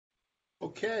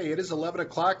Okay, it is 11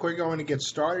 o'clock. We're going to get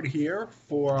started here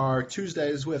for our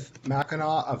Tuesdays with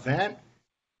Mackinac event.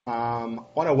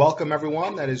 Want to welcome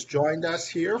everyone that has joined us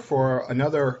here for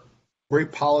another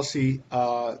great policy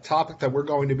topic that we're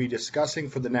going to be discussing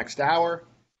for the next hour.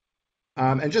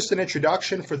 And just an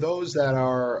introduction for those that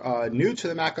are new to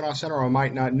the Mackinac Center or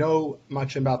might not know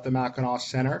much about the Mackinac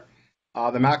Center.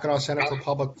 The Mackinac Center for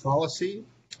Public Policy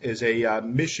is a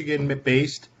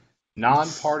Michigan-based,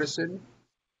 nonpartisan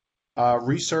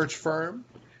research firm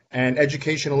and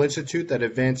educational institute that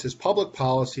advances public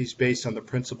policies based on the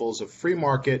principles of free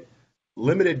market,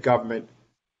 limited government,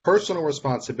 personal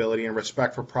responsibility, and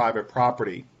respect for private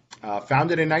property.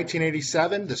 Founded in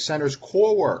 1987, the center's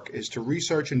core work is to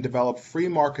research and develop free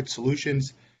market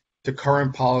solutions to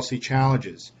current policy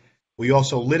challenges. We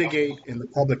also litigate in the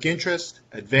public interest,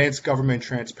 advance government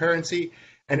transparency,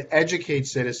 and educate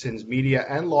citizens, media,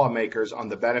 and lawmakers on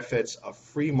the benefits of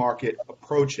free market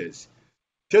approaches.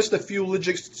 Just a few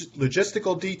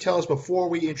logistical details before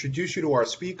we introduce you to our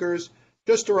speakers.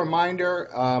 Just a reminder,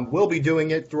 we'll be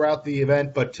doing it throughout the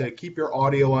event, but to keep your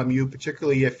audio on mute,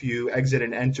 particularly if you exit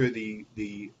and enter the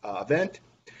event.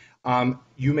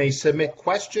 You may submit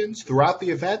questions throughout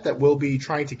the event that we'll be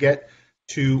trying to get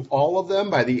to all of them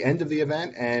by the end of the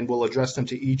event, and we'll address them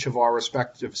to each of our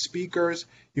respective speakers.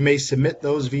 You may submit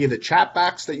those via the chat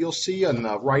box that you'll see on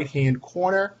the right-hand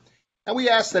corner. And we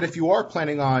ask that if you are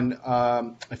planning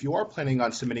on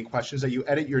submitting questions, that you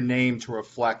edit your name to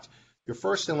reflect your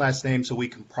first and last name so we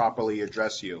can properly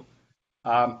address you.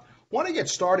 Want to get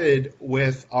started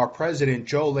with our president,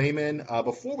 Joe Lehman.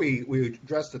 Before we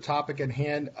address the topic at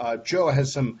hand, Joe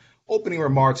has some opening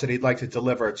remarks that he'd like to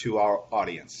deliver to our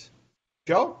audience.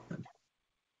 Joe?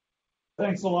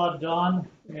 Thanks a lot, Don,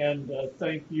 and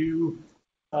thank you,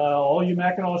 all you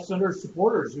Mackinac Center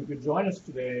supporters who could join us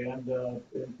today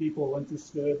and people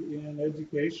interested in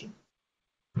education.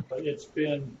 It's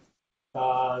been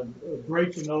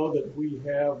great to know that we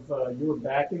have your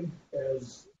backing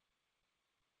as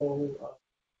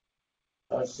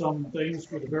some things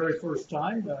for the very first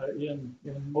time in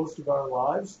most of our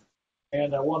lives.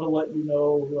 And I want to let you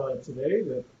know today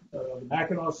that the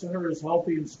Mackinac Center is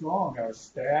healthy and strong. Our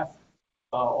staff,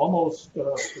 almost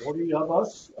 40 of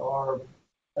us, are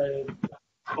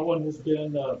no one has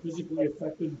been physically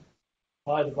affected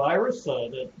by the virus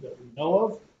that we know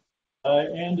of.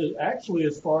 And actually,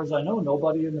 as far as I know,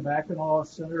 nobody in the Mackinac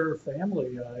Center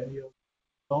family, any of the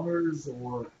owners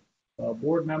or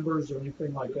board members or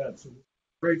anything like that. So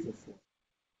we're grateful for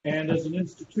it. And as an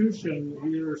institution,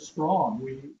 we're strong.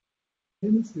 We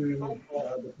into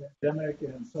the pandemic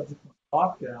and subsequent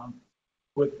lockdown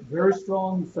with very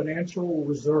strong financial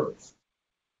reserves.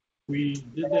 We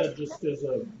did that just as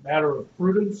a matter of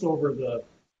prudence over the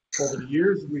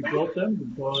years. We built them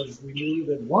because we knew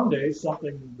that one day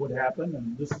something would happen,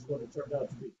 and this is what it turned out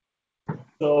to be.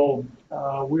 So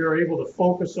we are able to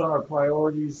focus on our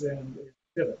priorities and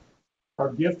pivot.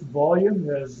 Our gift volume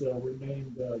has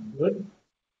remained good,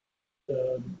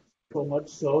 so much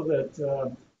so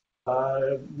that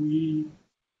we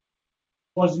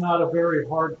was not a very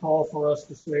hard call for us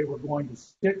to say we're going to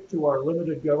stick to our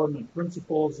limited government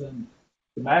principles, and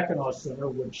the Mackinac Center,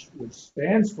 which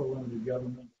stands for limited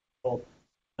government, will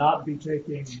not be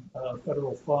taking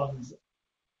federal funds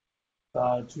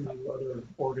to other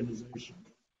organizations.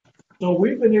 So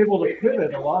we've been able to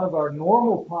pivot a lot of our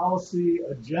normal policy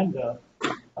agenda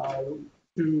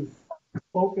to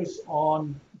focus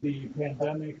on the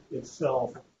pandemic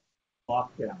itself,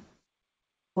 lockdown.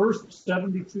 First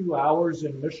 72 hours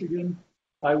in Michigan,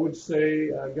 I would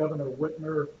say Governor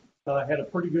Whitmer had a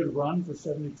pretty good run for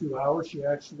 72 hours. She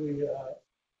actually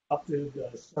adopted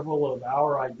several of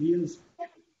our ideas,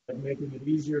 like making it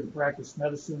easier to practice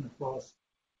medicine across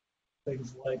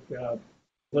things like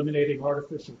eliminating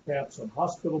artificial caps on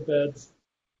hospital beds.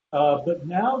 But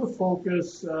now the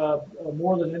focus,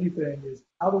 more than anything, is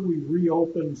how do we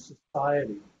reopen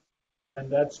society? And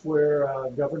that's where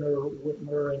Governor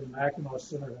Whitmer and the Mackinac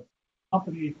Center have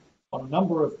accompanied on a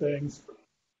number of things.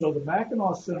 So the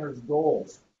Mackinac Center's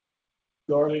goals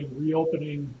regarding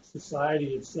reopening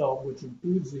society itself, which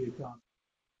includes the economy,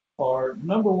 are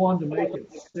number one, to make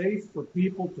it safe for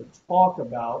people to talk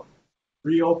about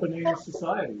reopening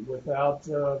society without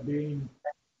being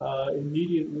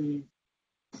immediately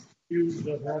accused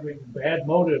of having bad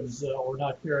motives or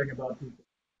not caring about people.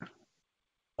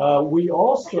 We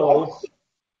also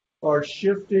are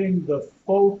shifting the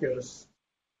focus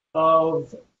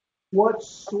of what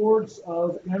sorts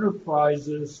of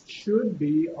enterprises should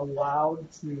be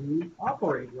allowed to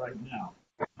operate right now.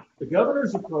 The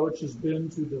governor's approach has been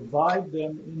to divide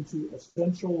them into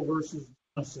essential versus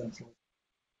non-essential.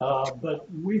 But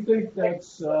we think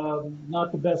that's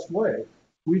not the best way.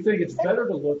 We think it's better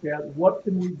to look at what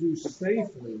can we do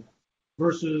safely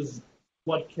versus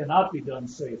what cannot be done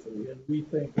safely. And we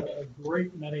think a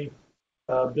great many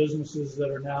businesses that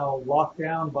are now locked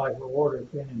down by her order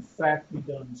can in fact be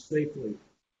done safely.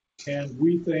 And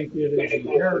we think it is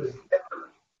imperative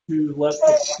to let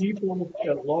the people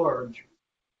at large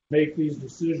make these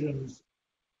decisions,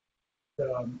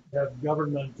 have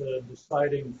government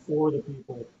deciding for the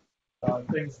people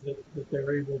things that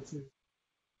they're able to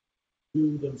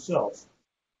do themselves.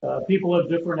 People have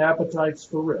different appetites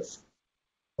for risk.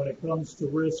 When it comes to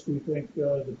risk, we think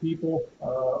the people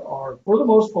are, for the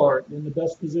most part, in the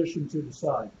best position to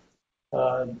decide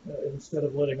instead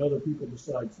of letting other people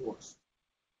decide for us.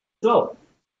 So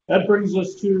that brings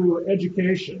us to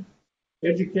education.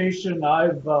 Education,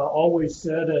 I've always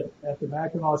said at the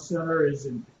Mackinac Center, is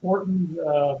important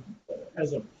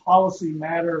as a policy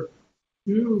matter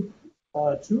to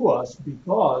us,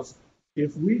 because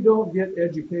if we don't get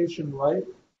education right,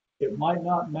 it might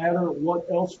not matter what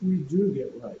else we do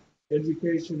get right.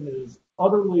 Education is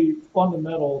utterly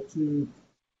fundamental to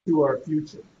our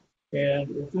future. And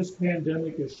if this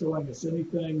pandemic is showing us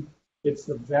anything, it's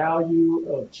the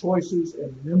value of choices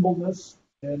and nimbleness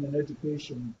in an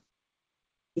education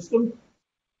system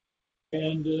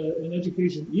and an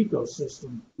education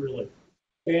ecosystem, really.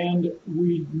 And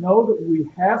we know that we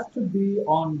have to be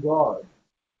on guard,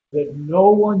 that no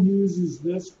one uses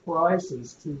this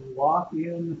crisis to lock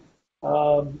in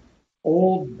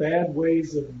old bad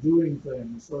ways of doing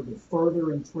things or to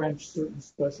further entrench certain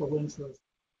special interests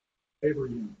in labor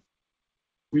unions.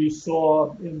 We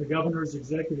saw in the governor's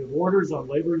executive orders on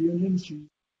labor unions, she's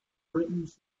written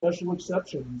special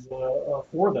exceptions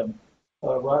for them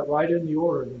right in the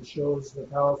order that shows the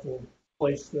powerful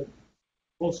place that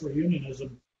closer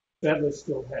unionism sadly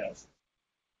still has.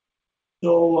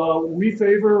 So we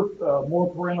favor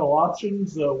more parental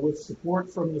options with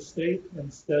support from the state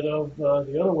instead of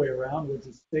the other way around, which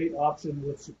is state option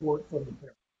with support from the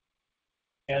parent.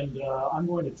 And I'm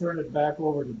going to turn it back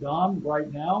over to Don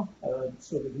right now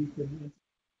so that he can introduce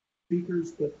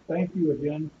speakers. But thank you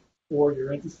again for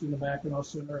your interest in the Mackinac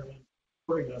Center and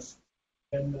supporting us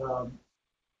in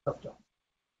tough times.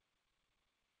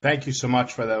 Thank you so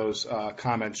much for those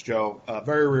comments, Joe.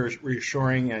 Very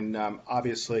reassuring, and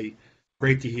obviously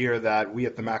great to hear that we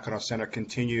at the Mackinac Center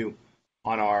continue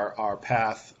on our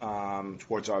path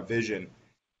towards our vision.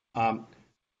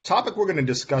 Topic we're going to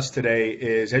discuss today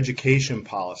is education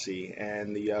policy,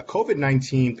 and the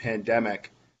COVID-19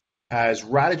 pandemic has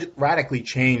radically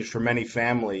changed for many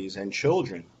families and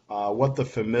children what the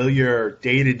familiar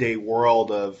day-to-day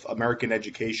world of American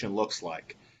education looks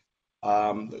like.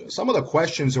 Some of the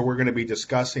questions that we're going to be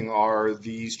discussing are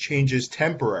these changes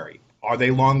temporary? Are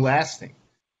they long-lasting?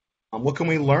 What can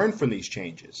we learn from these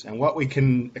changes, and what we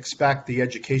can expect the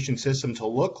education system to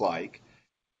look like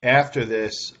after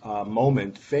this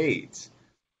moment fades?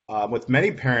 With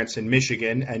many parents in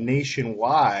Michigan and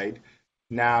nationwide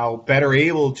now better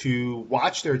able to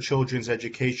watch their children's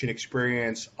education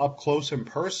experience up close and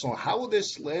personal, how will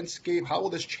this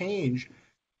change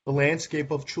the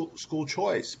landscape of school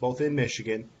choice, both in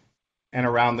Michigan and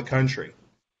around the country?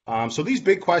 So these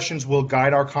big questions will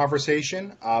guide our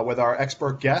conversation with our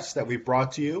expert guests that we've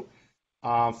brought to you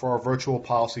for our virtual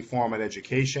policy forum on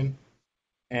education.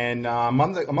 And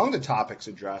among the topics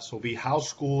addressed will be how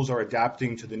schools are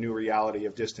adapting to the new reality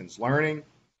of distance learning,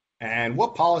 and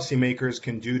what policymakers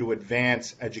can do to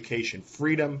advance education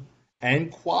freedom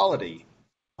and quality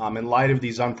in light of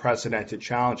these unprecedented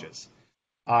challenges.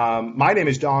 My name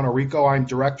is Don Orico. I'm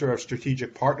Director of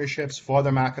Strategic Partnerships for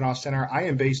the Mackinac Center. I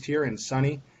am based here in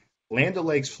sunny Land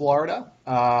O'Lakes, Florida.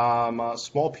 A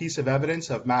small piece of evidence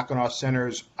of Mackinac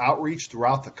Center's outreach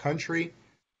throughout the country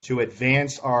to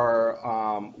advance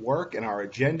our work and our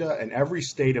agenda in every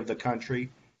state of the country,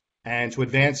 and to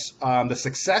advance the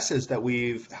successes that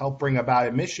we've helped bring about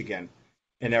in Michigan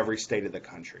in every state of the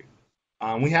country.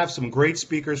 We have some great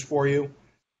speakers for you.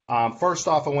 First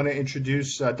off, I want to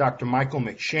introduce Dr. Michael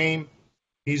McShane.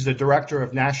 He's the Director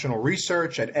of National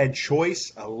Research at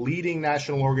EdChoice, a leading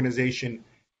national organization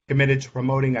committed to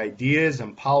promoting ideas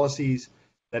and policies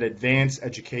that advance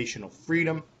educational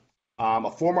freedom.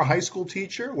 A former high school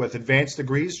teacher with advanced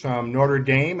degrees from Notre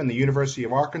Dame and the University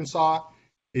of Arkansas,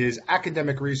 his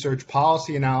academic research,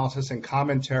 policy analysis, and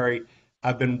commentary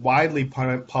have been widely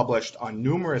published on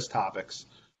numerous topics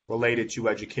related to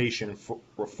education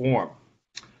reform.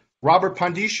 Robert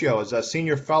Pondiscio is a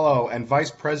senior fellow and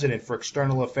vice president for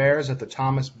external affairs at the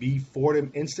Thomas B.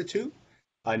 Fordham Institute,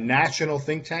 a national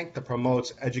think tank that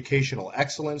promotes educational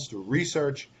excellence through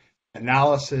research,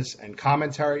 analysis, and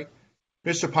commentary.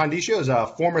 Mr. Pondiscio is a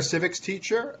former civics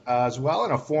teacher as well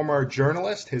and a former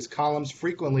journalist. His columns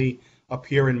frequently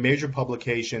appear in major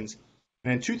publications.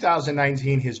 And in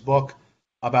 2019, his book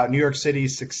about New York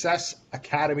City's Success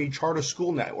Academy charter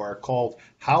school network called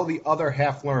How the Other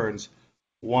Half Learns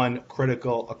won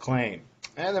critical acclaim.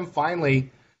 And then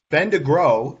finally, Ben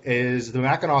DeGrow is the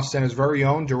Mackinac Center's very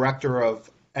own Director of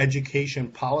Education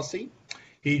Policy.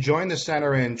 He joined the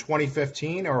center in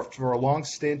 2015 after a long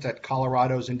stint at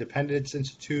Colorado's Independence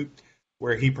Institute,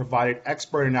 where he provided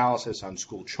expert analysis on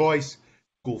school choice,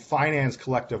 school finance,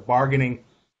 collective bargaining,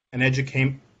 and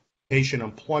education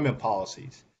employment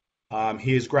policies.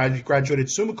 He has graduated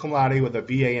summa cum laude with a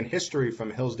BA in history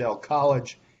from Hillsdale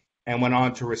College and went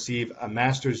on to receive a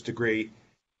master's degree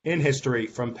in history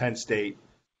from Penn State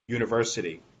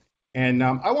University. And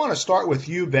I want to start with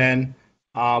you, Ben,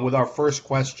 with our first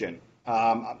question.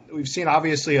 We've seen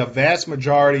obviously a vast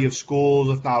majority of schools,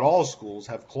 if not all schools,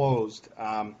 have closed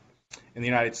in the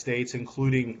United States,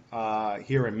 including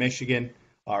here in Michigan,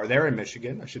 or there in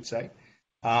Michigan, I should say.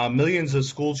 Millions of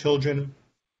school children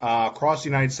across the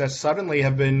United States suddenly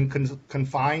have been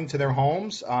confined to their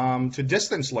homes to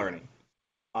distance learning.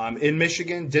 In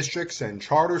Michigan, districts and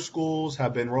charter schools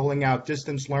have been rolling out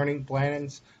distance learning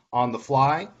plans on the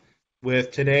fly,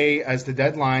 with today as the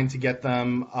deadline to get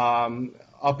them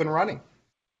up and running.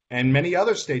 And many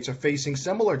other states are facing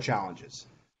similar challenges,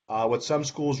 with some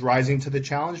schools rising to the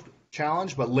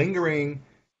challenge, but lingering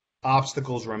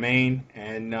obstacles remain,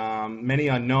 and many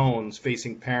unknowns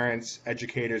facing parents,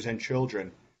 educators, and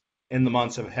children in the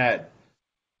months ahead.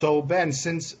 So, Ben,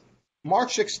 since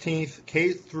March 16th,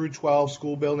 K through 12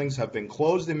 school buildings have been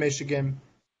closed in Michigan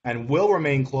and will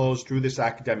remain closed through this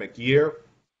academic year,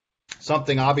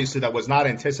 something obviously that was not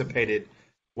anticipated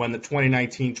when the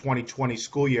 2019-2020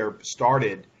 school year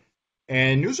started.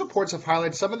 And news reports have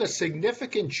highlighted some of the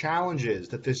significant challenges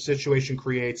that this situation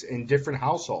creates in different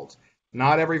households.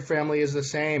 Not every family is the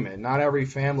same, and not every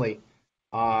family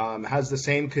has the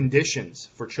same conditions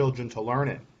for children to learn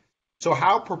in. So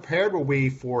how prepared were we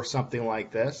for something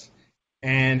like this?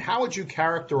 And how would you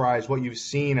characterize what you've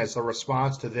seen as the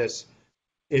response to this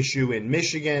issue in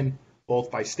Michigan, both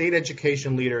by state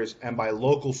education leaders and by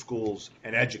local schools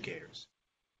and educators?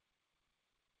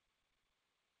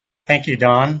 Thank you,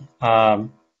 Don. I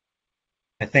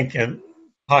think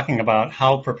talking about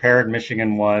how prepared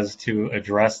Michigan was to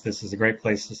address this is a great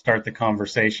place to start the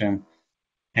conversation.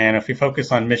 And if we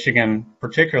focus on Michigan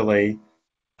particularly,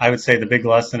 I would say the big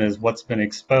lesson is what's been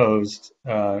exposed,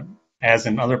 as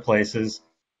in other places,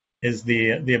 is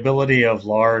the ability of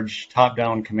large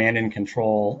top-down command and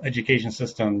control education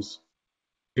systems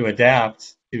to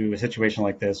adapt to a situation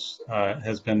like this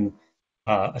has been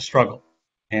a struggle.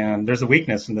 And there's a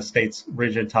weakness in the state's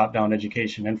rigid top-down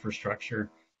education infrastructure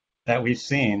that we've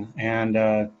seen.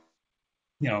 And,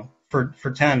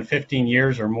 for 10, 15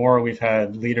 years or more, we've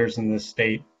had leaders in this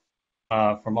state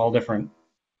from all different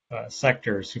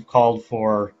sectors who've called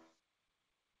for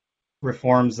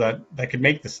reforms that could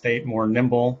make the state more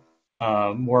nimble,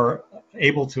 more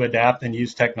able to adapt and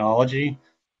use technology.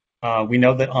 We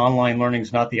know that online learning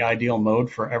is not the ideal mode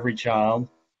for every child,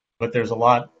 but there's a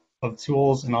lot of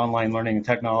tools in online learning and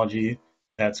technology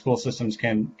that school systems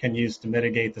can use to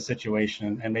mitigate the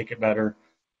situation and make it better.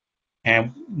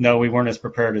 And no, we weren't as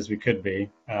prepared as we could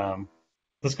be.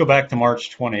 Let's go back to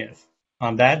March 20th.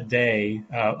 On that day,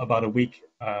 about a week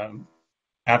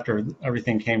after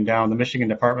everything came down, the Michigan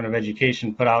Department of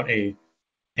Education put out a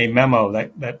memo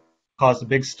that caused a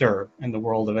big stir in the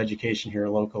world of education here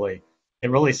locally. It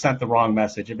really sent the wrong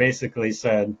message. It basically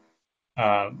said,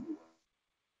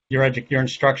 your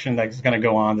instruction that's going to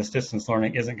go on, this distance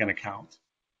learning, isn't going to count.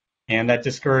 And that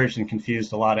discouraged and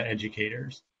confused a lot of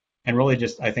educators and really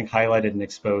just, I think, highlighted and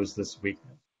exposed this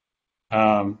weakness.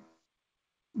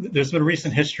 There's been a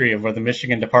recent history of where the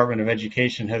Michigan Department of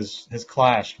Education has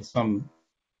clashed with some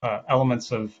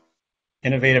elements of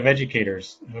innovative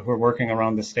educators who are working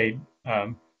around the state,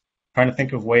 trying to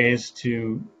think of ways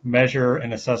to measure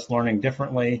and assess learning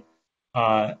differently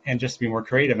and just be more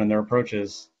creative in their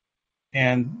approaches.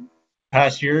 And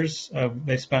past years,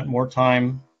 they spent more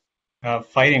time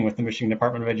fighting with the Michigan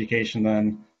Department of Education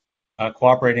than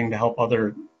cooperating to help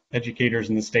other educators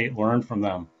in the state learn from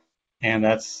them. And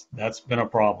that's been a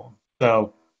problem.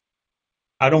 So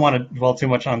I don't want to dwell too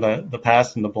much on the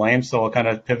past and the blame, so I'll kind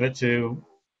of pivot to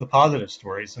the positive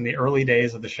stories. In the early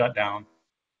days of the shutdown,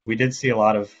 we did see a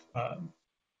lot of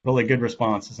really good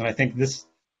responses. And I think this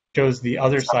shows the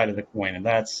other side of the coin, and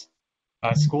that's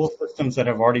school systems that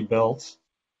have already built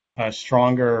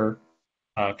stronger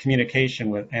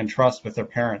communication with and trust with their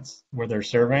parents where they're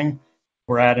serving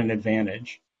were at an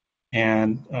advantage.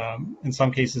 And in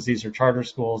some cases, these are charter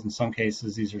schools. In some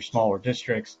cases, these are smaller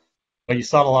districts. But you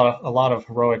saw a lot of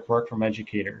heroic work from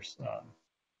educators,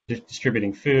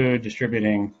 distributing food,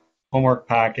 distributing homework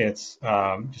packets,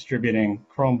 distributing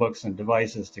Chromebooks and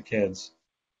devices to kids.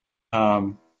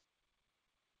 Where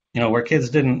kids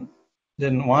didn't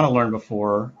want to learn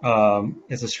before,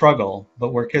 it's a struggle.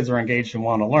 But where kids are engaged and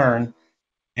want to learn,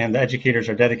 and the educators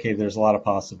are dedicated, there's a lot of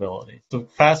possibility. So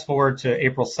fast forward to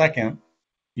April 2nd,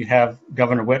 you have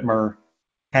Governor Whitmer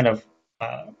kind of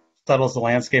settles the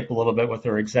landscape a little bit with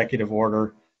her executive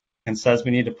order and says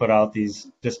we need to put out these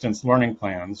distance learning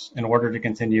plans in order to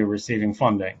continue receiving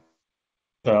funding.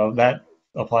 So that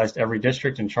applies to every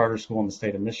district and charter school in the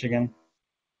state of Michigan.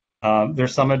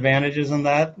 There's some advantages in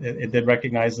that. It did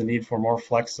recognize the need for more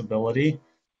flexibility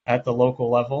at the local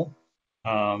level.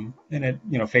 And it,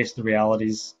 faced the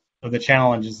realities of the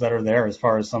challenges that are there as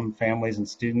far as some families and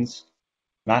students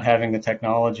not having the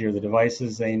technology or the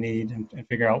devices they need, and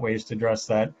figure out ways to address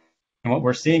that. And what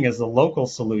we're seeing is the local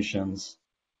solutions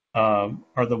are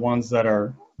the ones that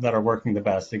are working the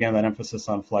best. Again, that emphasis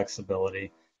on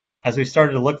flexibility. As we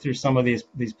started to look through some of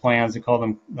these plans, we call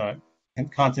them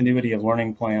continuity of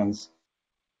learning plans.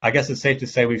 I guess it's safe to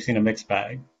say we've seen a mixed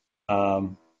bag.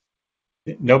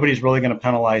 Nobody's really going to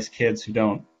penalize kids who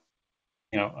don't,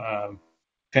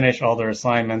 finish all their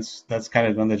assignments. That's kind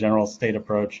of been the general state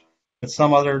approach. But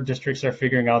some other districts are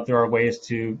figuring out there are ways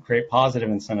to create positive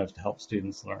incentives to help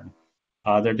students learn.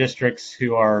 There are districts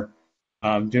who are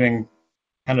doing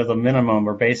kind of the minimum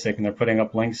or basic, and they're putting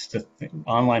up links to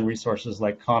online resources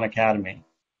like Khan Academy,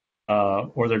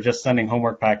 or they're just sending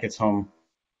homework packets home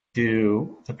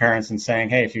to parents and saying,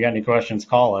 hey, if you got any questions,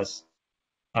 call us.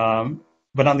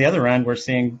 But on the other end, we're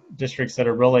seeing districts that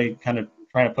are really kind of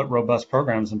trying to put robust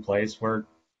programs in place where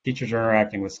teachers are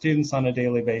interacting with students on a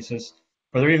daily basis,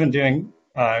 or they're even doing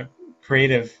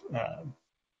creative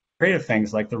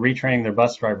things like they're retraining their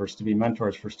bus drivers to be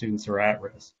mentors for students who are at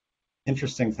risk.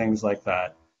 Interesting things like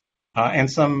that.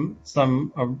 And some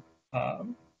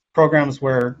programs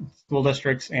where school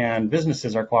districts and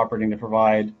businesses are cooperating to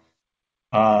provide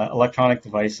electronic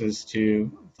devices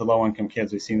to low-income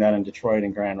kids. We've seen that in Detroit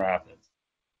and Grand Rapids.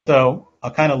 So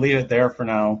I'll kind of leave it there for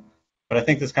now. But I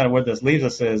think this kind of what this leaves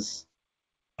us is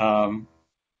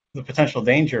the potential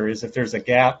danger is if there's a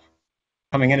gap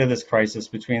coming into this crisis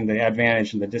between the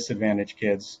advantaged and the disadvantaged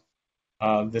kids,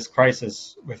 this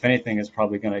crisis, if anything, is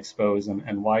probably going to expose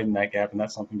and widen that gap, and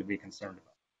that's something to be concerned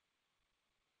about.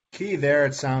 Key there,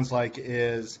 it sounds like,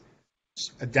 is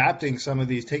adapting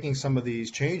taking some of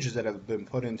these changes that have been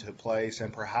put into place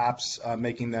and perhaps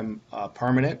making them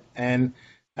permanent. And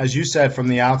as you said from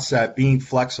the outset, being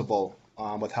flexible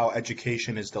with how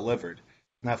education is delivered.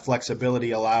 And that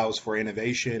flexibility allows for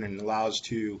innovation and allows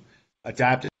to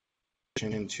adapt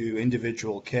into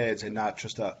individual kids and not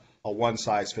just a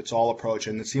one-size-fits-all approach.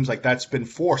 And it seems like that's been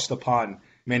forced upon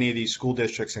many of these school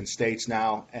districts and states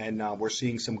now, and we're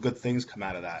seeing some good things come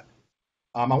out of that.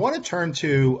 I want to turn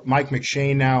to Mike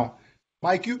McShane now.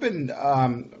 Mike, you've been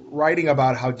writing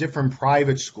about how different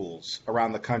private schools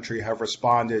around the country have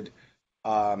responded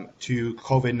to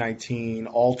COVID-19,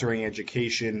 altering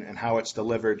education and how it's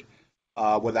delivered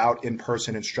without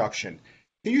in-person instruction.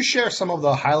 Can you share some of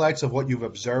the highlights of what you've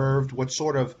observed, what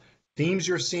sort of themes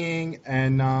you're seeing,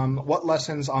 and what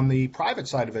lessons on the private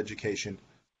side of education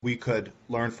we could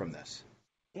learn from this?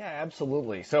 Yeah,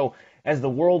 absolutely. So as the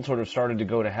world sort of started to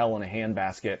go to hell in a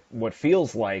handbasket, what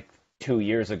feels like 2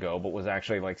 years ago, but was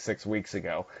actually like 6 weeks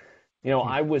ago,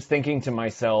 I was thinking to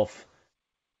myself,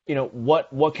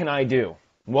 what can I do?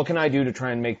 What can I do to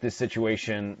try and make this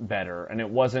situation better? And it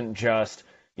wasn't just,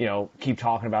 keep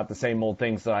talking about the same old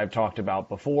things that I've talked about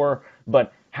before,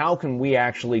 but how can we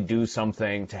actually do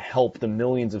something to help the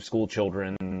millions of school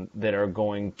children that are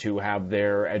going to have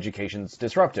their educations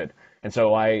disrupted? And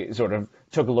so I sort of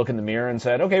took a look in the mirror and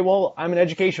said, okay, well, I'm an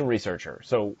education researcher.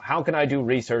 So how can I do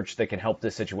research that can help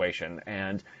this situation?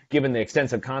 And given the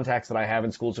extensive contacts that I have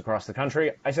in schools across the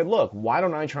country, I said, look, why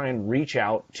don't I try and reach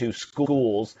out to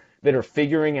schools that are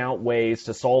figuring out ways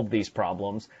to solve these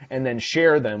problems and then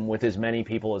share them with as many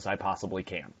people as I possibly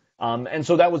can. And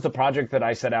so that was the project that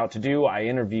I set out to do. I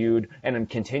interviewed, and I'm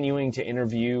continuing to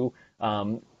interview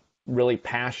really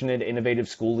passionate, innovative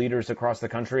school leaders across the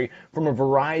country from a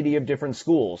variety of different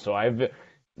schools. So I've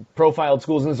profiled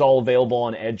schools, and it's all available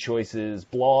on EdChoice's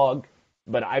blog.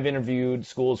 But I've interviewed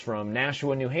schools from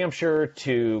Nashua, New Hampshire,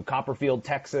 to Copperfield,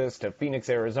 Texas, to Phoenix,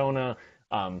 Arizona,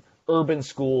 urban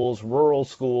schools, rural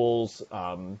schools,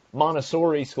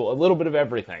 Montessori school, a little bit of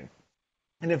everything.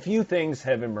 And a few things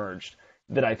have emerged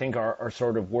that I think are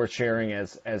sort of worth sharing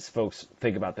as folks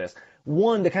think about this.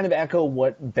 One, to kind of echo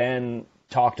what Ben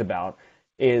talked about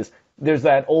is there's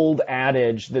that old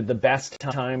adage that the best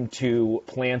time to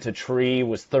plant a tree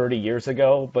was 30 years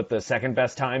ago, but the second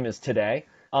best time is today.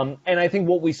 And I think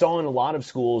what we saw in a lot of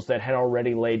schools that had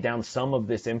already laid down some of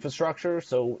this infrastructure,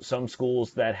 so some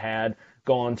schools that had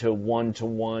gone to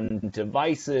one-to-one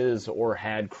devices or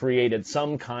had created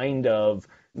some kind of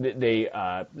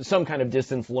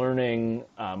distance learning,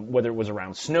 whether it was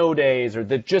around snow days or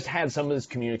that just had some of this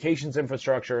communications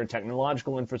infrastructure and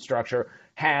technological infrastructure,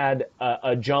 had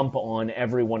a jump on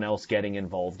everyone else getting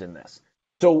involved in this.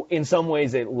 So in some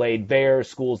ways it laid bare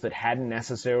schools that hadn't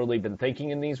necessarily been thinking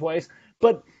in these ways,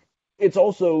 but it's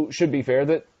also should be fair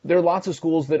that there are lots of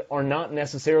schools that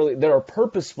are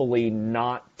purposefully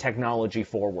not technology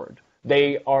forward.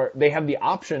 They have the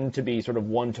option to be sort of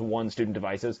one-to-one student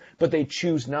devices, but they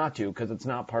choose not to because it's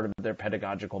not part of their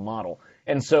pedagogical model.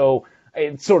 And so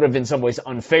it's sort of in some ways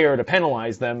unfair to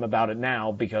penalize them about it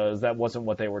now because that wasn't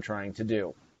what they were trying to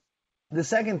do. The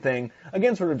second thing,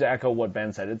 again, sort of to echo what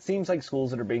Ben said, it seems like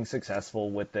schools that are being successful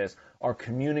with this are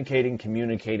communicating.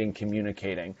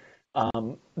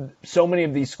 So many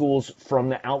of these schools from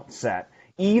the outset,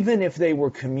 even if they were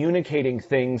communicating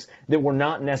things that were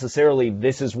not necessarily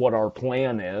this is what our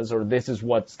plan is or this is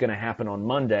what's going to happen on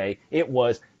Monday, it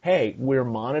was, hey, we're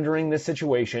monitoring this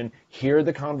situation. Here are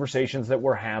the conversations that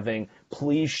we're having.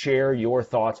 Please share your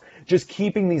thoughts. Just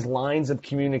keeping these lines of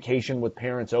communication with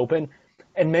parents open.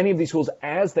 And many of these schools,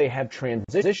 as they have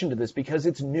transitioned to this, because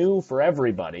it's new for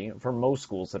everybody, for most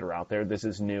schools that are out there, this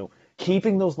is new,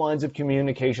 keeping those lines of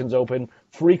communications open,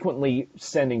 frequently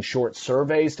sending short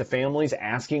surveys to families,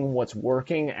 asking what's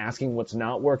working, asking what's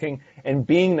not working, and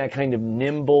being that kind of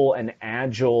nimble and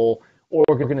agile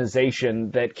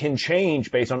organization that can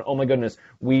change based on, oh my goodness,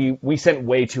 we sent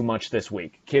way too much this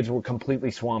week. Kids were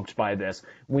completely swamped by this.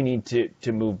 We need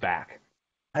to move back.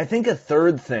 I think a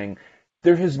third thing,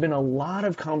 there has been a lot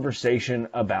of conversation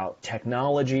about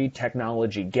technology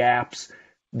gaps,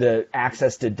 the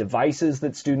access to devices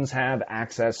that students have,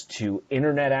 access to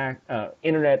internet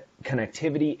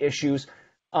connectivity issues.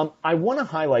 I want to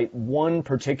highlight one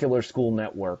particular school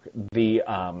network, the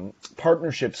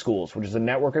Partnership Schools, which is a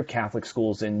network of Catholic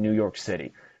schools in New York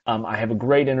City. I have a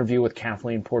great interview with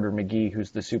Kathleen Porter McGee,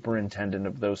 who's the superintendent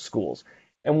of those schools.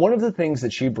 And one of the things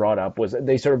that she brought up was that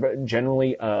they serve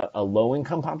generally a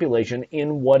low-income population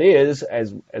in what is,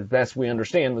 as best we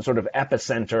understand, the sort of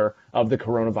epicenter of the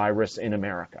coronavirus in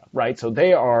America, right? So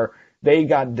they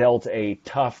got dealt a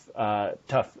tough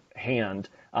hand,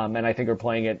 and I think are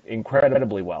playing it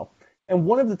incredibly well. And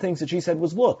one of the things that she said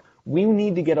was, look, we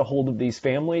need to get a hold of these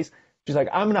families. She's like,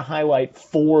 I'm going to highlight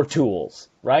 4 tools,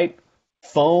 right?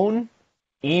 Phone,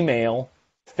 email,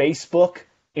 Facebook,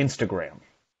 Instagram,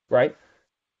 right?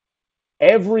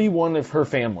 Every one of her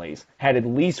families had at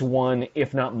least one,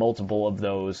 if not multiple, of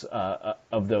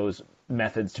those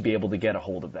methods to be able to get a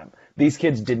hold of them. These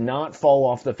kids did not fall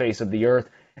off the face of the earth,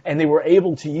 and they were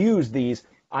able to use these,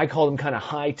 I call them kind of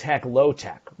high-tech,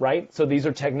 low-tech, right? So these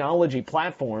are technology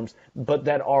platforms, but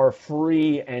that are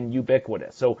free and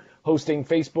ubiquitous. So hosting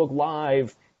Facebook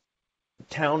Live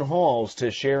town halls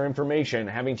to share information,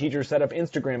 having teachers set up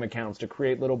Instagram accounts to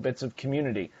create little bits of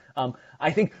community. I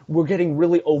think we're getting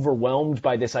really overwhelmed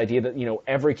by this idea that,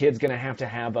 every kid's going to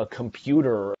have a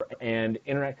computer and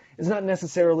internet. It's not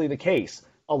necessarily the case.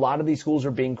 A lot of these schools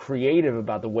are being creative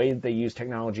about the way that they use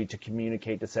technology to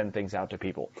communicate, to send things out to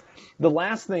people. The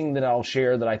last thing that I'll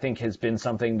share that I think has been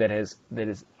something that is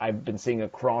I've been seeing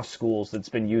across schools that's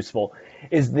been useful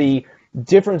is the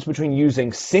difference between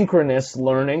using synchronous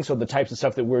learning, so the types of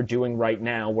stuff that we're doing right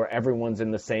now where everyone's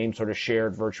in the same sort of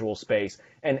shared virtual space,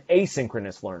 and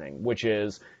asynchronous learning, which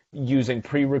is using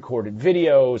pre-recorded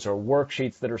videos or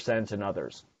worksheets that are sent and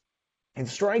others. It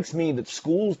strikes me that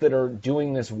schools that are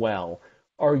doing this well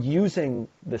are using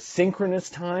the synchronous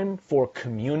time for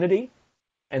community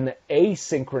and the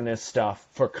asynchronous stuff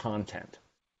for content.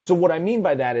 So what I mean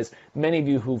by that is many of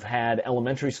you who've had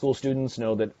elementary school students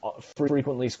know that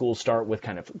frequently schools start with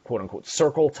kind of quote-unquote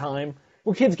circle time,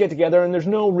 where kids get together and there's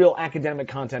no real academic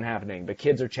content happening. The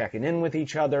kids are checking in with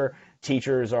each other.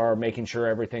 Teachers are making sure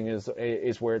everything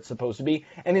is where it's supposed to be.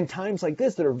 And in times like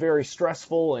this that are very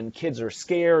stressful and kids are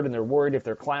scared and they're worried if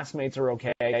their classmates are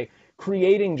okay,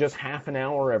 creating just half an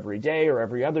hour every day or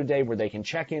every other day where they can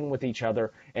check in with each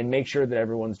other and make sure that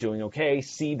everyone's doing okay,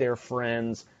 see their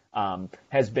friends,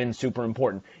 has been super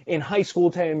important. In high school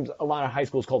times, a lot of high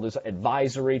schools call this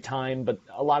advisory time, but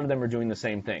a lot of them are doing the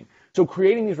same thing. So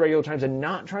creating these regular times and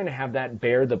not trying to have that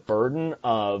bear the burden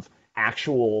of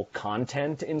actual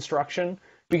content instruction,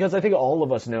 because I think all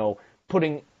of us know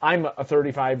I'm a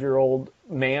 35-year-old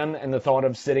man, and the thought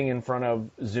of sitting in front of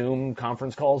Zoom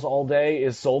conference calls all day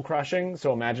is soul crushing.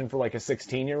 So imagine for like a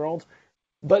 16-year-old.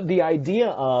 But the idea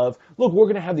of, look, we're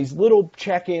going to have these little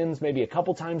check-ins maybe a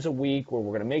couple times a week where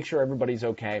we're going to make sure everybody's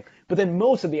okay. But then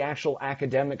most of the actual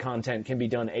academic content can be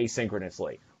done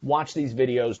asynchronously. Watch these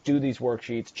videos, do these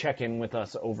worksheets, check in with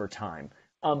us over time.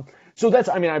 So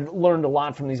I've learned a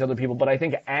lot from these other people, but I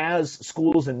think as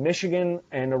schools in Michigan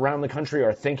and around the country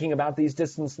are thinking about these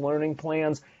distance learning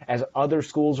plans, as other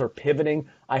schools are pivoting,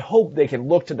 I hope they can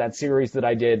look to that series that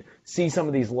I did, see some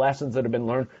of these lessons that have been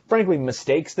learned, frankly,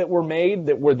 mistakes that were made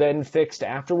that were then fixed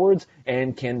afterwards,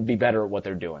 and can be better at what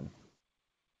they're doing.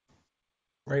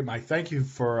 Great, Mike. Thank you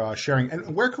for sharing.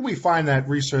 And where can we find that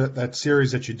research, that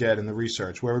series that you did in the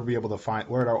research? Where would we be able to find?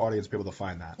 Where would our audience be able to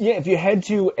find that? Yeah, if you head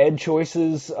to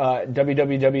EdChoice's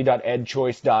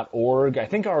www.edchoice.org, I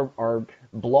think our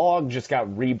blog just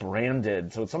got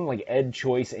rebranded, so it's something like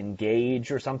EdChoice Engage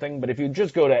or something. But if you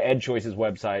just go to EdChoice's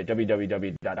website,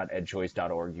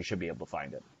 www.edchoice.org, you should be able to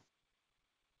find it.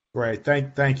 Great.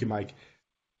 Thank you, Mike.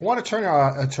 I want to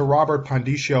turn to Robert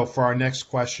Pondiscio for our next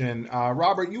question.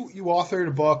 Robert, you authored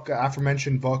a book,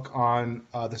 aforementioned book, on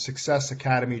the Success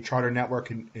Academy Charter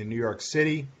Network in New York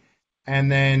City,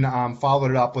 and then followed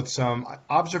it up with some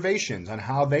observations on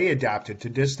how they adapted to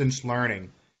distance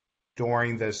learning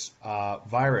during this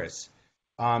virus.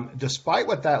 Despite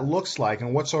what that looks like,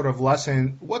 and what sort of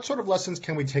lessons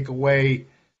can we take away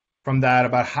from that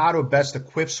about how to best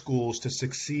equip schools to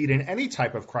succeed in any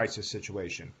type of crisis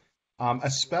situation?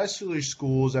 Especially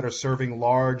schools that are serving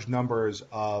large numbers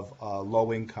of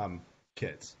low-income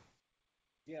kids?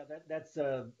 Yeah, that's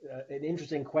an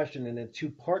interesting question, and a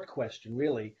two-part question,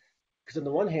 really. Because on the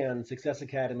one hand, Success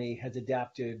Academy has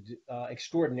adapted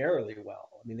extraordinarily well.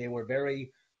 I mean, they were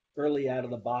very early out of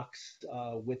the box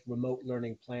with remote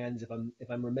learning plans.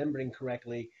 If I'm remembering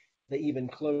correctly, they even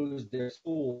closed their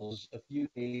schools a few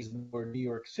days before New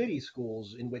York City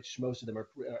schools, in which most of them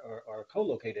are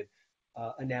co-located,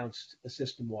 announced a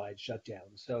system-wide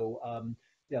shutdown. So,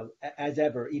 as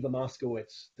ever, Eva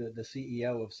Moskowitz, the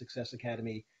CEO of Success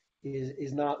Academy,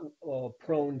 is not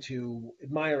prone to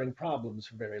admiring problems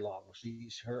for very long.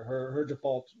 Her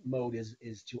default mode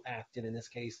is to act, and in this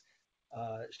case,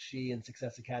 she and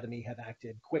Success Academy have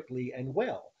acted quickly and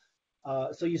well.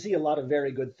 So you see a lot of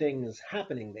very good things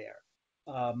happening there.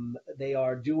 They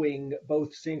are doing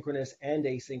both synchronous and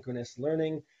asynchronous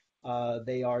learning.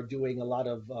 They are doing a lot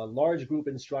of large group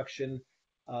instruction.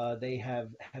 They have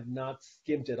not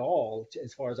skimped at all,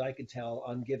 as far as I could tell,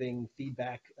 on giving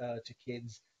feedback to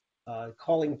kids,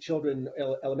 calling children,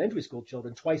 elementary school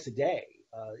children, twice a day,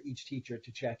 each teacher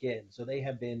to check in. So they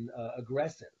have been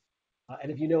aggressive.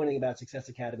 And if you know anything about Success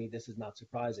Academy, this is not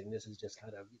surprising. This is just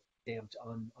kind of stamped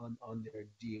on their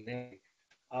DNA.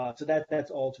 So that's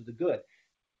all to the good.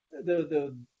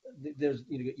 There's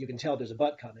you can tell there's a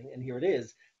but coming, and here it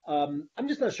is. I'm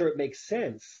just not sure it makes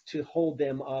sense to hold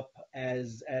them up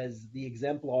as the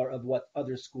exemplar of what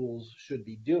other schools should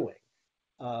be doing.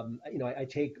 I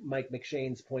take Mike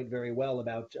McShane's point very well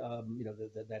about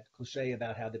that cliche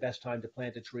about how the best time to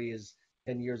plant a tree is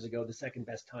 10 years ago, the second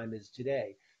best time is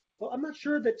today. Well, I'm not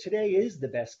sure that today is the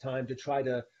best time to try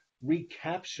to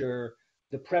recapture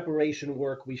the preparation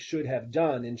work we should have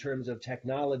done in terms of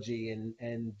technology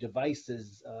and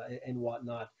devices and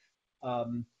whatnot.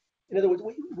 In other words,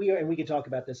 we can talk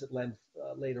about this at length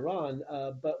later on,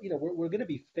 but we're going to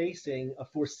be facing a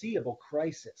foreseeable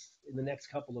crisis in the next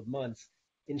couple of months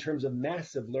in terms of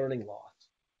massive learning loss.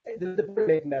 The point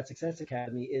making about Success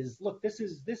Academy is, look, this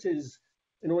is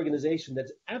an organization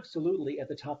that's absolutely at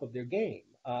the top of their game,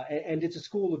 and it's a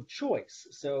school of choice.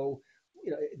 So,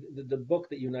 the book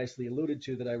that you nicely alluded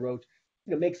to that I wrote,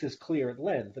 makes this clear at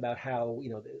length about how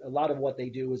a lot of what they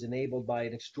do is enabled by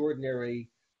an extraordinary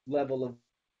level of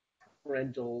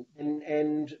parental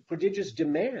and prodigious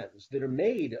demands that are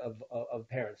made of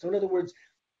parents. So in other words,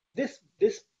 this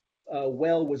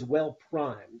well was well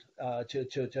primed to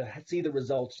see the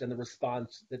results and the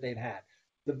response that they've had.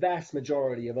 The vast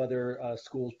majority of other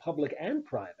schools, public and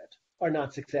private, are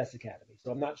not Success Academy. So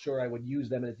I'm not sure I would use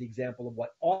them as the example of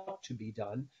what ought to be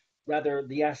done, rather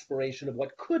the aspiration of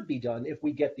what could be done if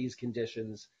we get these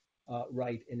conditions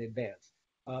right in advance.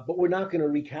 But we're not going to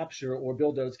recapture or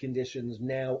build those conditions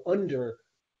now under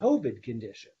COVID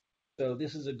conditions. So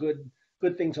this is a good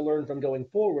thing to learn from going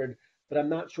forward, but I'm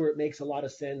not sure it makes a lot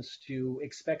of sense to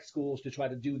expect schools to try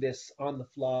to do this on the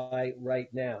fly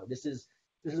right now. This is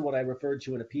what I referred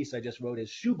to in a piece I just wrote as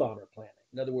shoe bomber planning.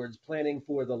 In other words, planning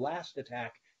for the last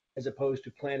attack as opposed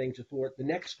to planning to thwart the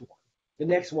next one. The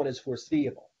next one is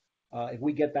foreseeable. If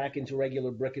we get back into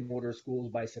regular brick and mortar schools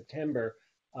by September,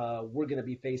 we're going to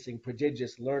be facing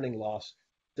prodigious learning loss.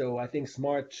 So I think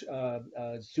smart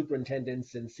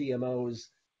superintendents and CMOs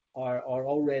are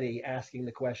already asking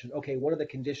the question, okay, what are the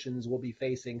conditions we'll be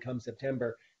facing come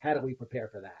September? How do we prepare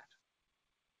for that?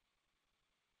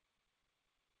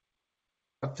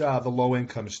 The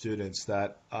low-income students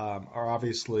that are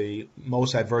obviously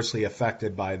most adversely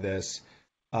affected by this.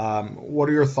 What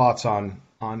are your thoughts on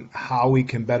how we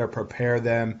can better prepare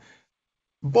them,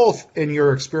 both in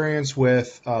your experience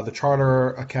with the Charter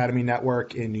Academy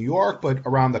Network in New York, but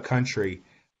around the country?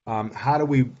 How do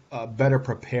we better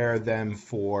prepare them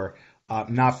for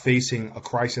not facing a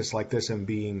crisis like this and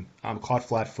being caught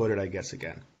flat-footed, I guess,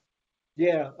 again?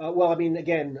 Yeah, well, I mean,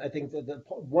 again, I think that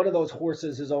one of those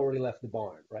horses has already left the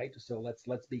barn, right? So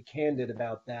let's be candid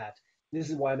about that. This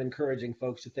is why I'm encouraging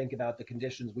folks to think about the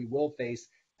conditions we will face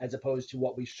as opposed to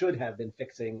what we should have been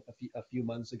fixing a few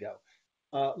months ago.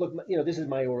 Look, this is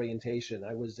my orientation.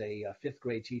 I was a fifth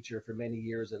grade teacher for many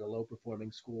years at a low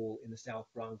performing school in the South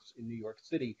Bronx in New York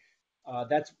City.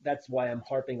 That's why I'm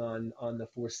harping on the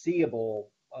foreseeable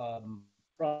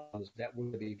problems that we're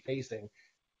going to be facing.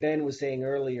 Ben was saying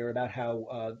earlier about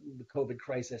how the COVID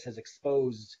crisis has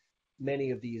exposed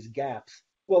many of these gaps.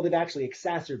 Well, they've actually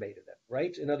exacerbated them,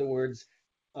 right? In other words,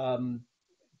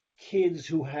 kids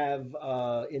who have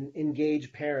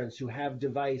engaged parents who have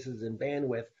devices and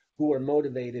bandwidth, who are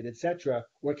motivated, etc.,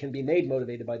 or can be made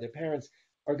motivated by their parents,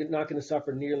 are not going to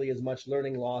suffer nearly as much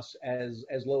learning loss as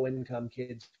low-income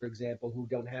kids, for example, who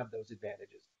don't have those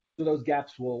advantages. So those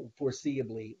gaps will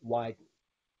foreseeably widen.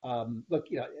 Look,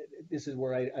 this is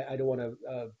where I don't want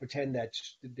to pretend that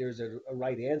there's a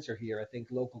right answer here. I think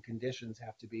local conditions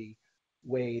have to be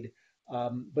weighed.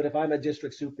 But if I'm a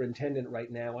district superintendent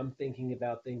right now, I'm thinking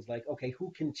about things like, okay,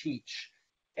 who can teach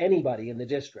anybody in the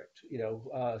district,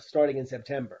 starting in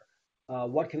September?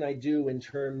 What can I do in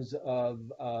terms of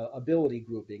ability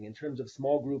grouping, in terms of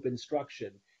small group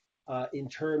instruction, in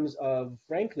terms of,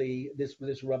 frankly,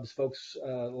 this rubs folks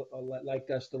like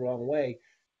us the wrong way,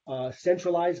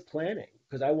 centralized planning,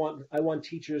 because I want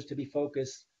teachers to be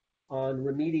focused on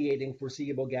remediating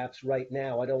foreseeable gaps right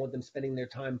now. I don't want them spending their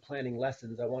time planning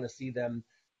lessons. I want to see them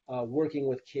working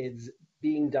with kids,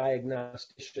 being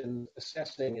diagnosticians,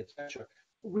 assessing, etc.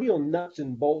 Real nuts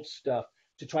and bolts stuff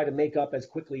to try to make up as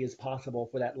quickly as possible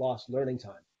for that lost learning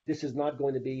time. This is not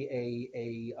going to be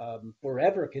a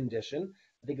forever condition.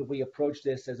 I think if we approach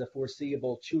this as a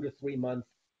foreseeable 2 to 3 month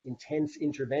intense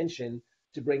intervention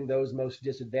to bring those most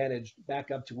disadvantaged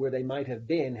back up to where they might have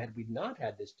been had we not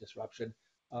had this disruption,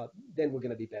 then we're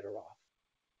going to be better off.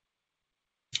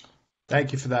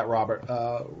 Thank you for that, Robert.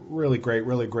 Really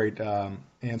great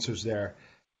answers there.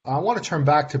 I want to turn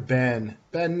back to Ben.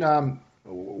 Ben,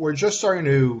 we're just starting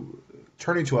to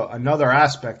turn into another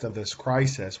aspect of this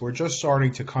crisis. We're just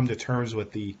starting to come to terms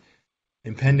with the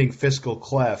impending fiscal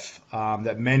cliff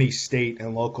that many state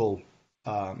and local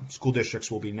school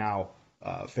districts will be now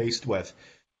faced with.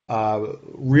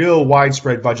 Real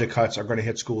widespread budget cuts are going to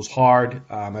hit schools hard,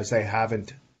 as they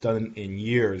haven't done in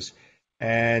years.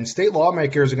 And state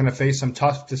lawmakers are going to face some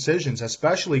tough decisions,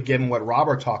 especially given what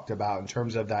Robert talked about in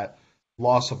terms of that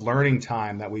loss of learning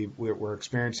time that we're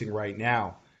experiencing right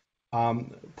now.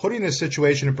 Putting this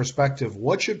situation in perspective,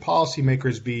 what should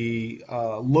policymakers be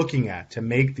looking at to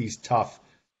make these tough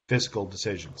fiscal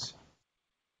decisions?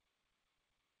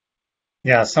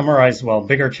 Yeah, summarized well.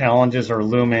 Bigger challenges are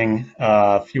looming.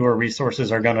 Fewer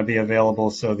resources are going to be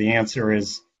available. So the answer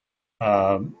is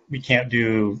we can't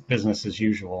do business as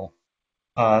usual.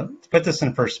 To put this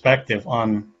in perspective,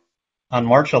 on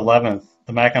March 11th,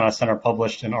 the Mackinac Center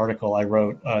published an article I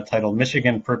wrote titled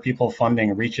 "Michigan Per Pupil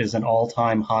Funding Reaches an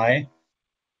All-Time High."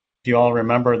 If you all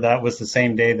remember, that was the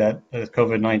same day that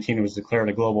COVID-19 was declared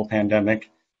a global pandemic.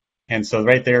 And so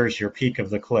right there is your peak of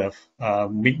the cliff.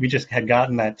 We just had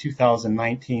gotten that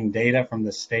 2019 data from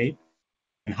the state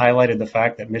and highlighted the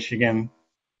fact that Michigan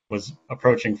was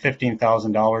approaching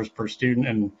 $15,000 per student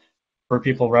in per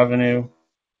pupil revenue,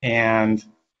 and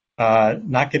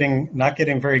not getting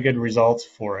very good results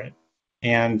for it.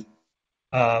 And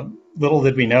little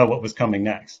did we know what was coming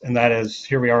next. And that is,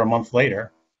 here we are a month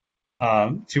later.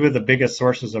 Two of the biggest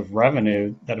sources of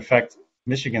revenue that affect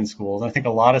Michigan schools, and I think a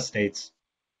lot of states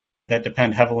that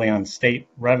depend heavily on state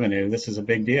revenue, this is a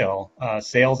big deal.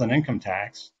 Sales and income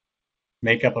tax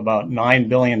make up about $9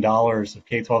 billion of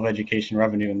K-12 education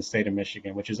revenue in the state of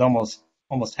Michigan, which is almost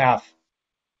half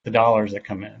the dollars that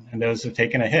come in. And those have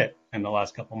taken a hit in the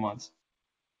last couple months.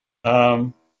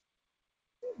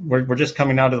 We're just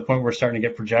coming now to the point where we're starting to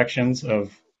get projections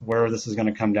of where this is going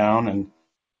to come down,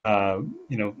 and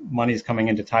money's coming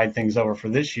in to tide things over for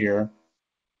this year.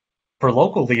 For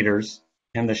local leaders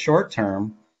in the short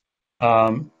term,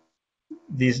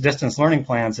 these distance learning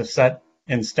plans have set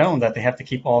in stone that they have to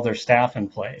keep all their staff in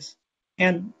place.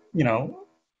 And,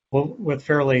 with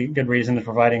fairly good reason to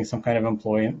providing some kind of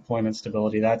employment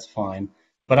stability, that's fine.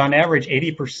 But on average,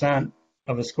 80%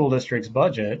 of a school district's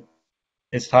budget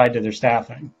is tied to their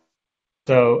staffing.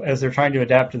 So as they're trying to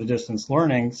adapt to the distance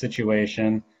learning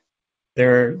situation,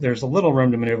 there's a little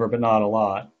room to maneuver, but not a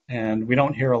lot. And we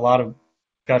don't hear a lot of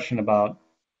discussion about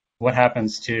what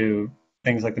happens to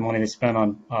things like the money they spend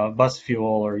on bus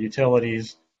fuel or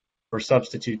utilities or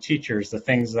substitute teachers, the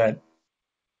things that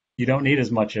you don't need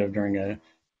as much of during a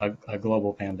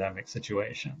global pandemic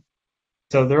situation.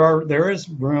 So there is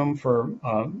room for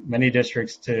many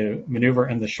districts to maneuver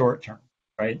in the short term,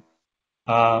 right?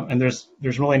 And there's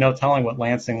really no telling what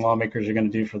Lansing lawmakers are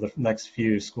going to do for the next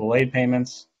few school aid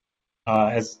payments,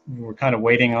 as we're kind of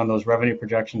waiting on those revenue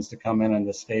projections to come in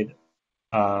the state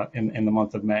in the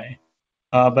month of May.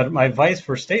 But my advice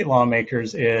for state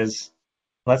lawmakers is,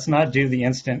 let's not do the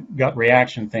instant gut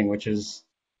reaction thing, which is,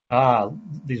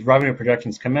 these revenue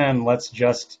projections come in, let's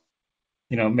just,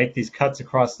 make these cuts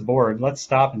across the board. Let's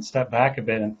stop and step back a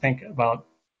bit and think about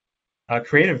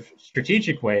creative,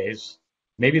 strategic ways.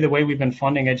 Maybe the way we've been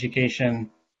funding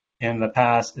education in the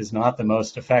past is not the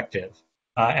most effective.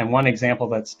 And one example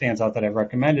that stands out that I've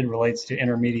recommended relates to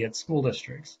intermediate school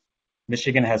districts.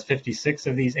 Michigan has 56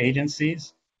 of these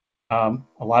agencies. A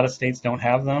lot of states don't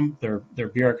have them. They're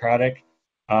bureaucratic.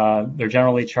 They're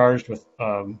generally charged with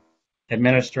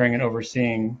administering and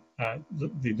overseeing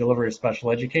the delivery of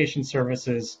special education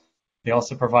services. They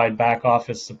also provide back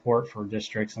office support for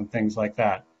districts and things like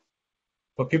that.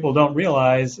 What people don't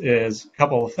realize is a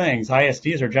couple of things.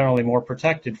 ISDs are generally more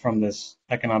protected from this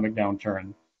economic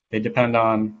downturn. They depend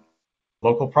on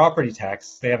local property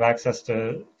tax. They have access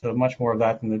to much more of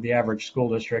that than the average school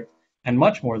district, and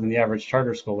much more than the average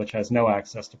charter school, which has no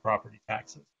access to property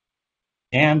taxes.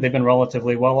 And they've been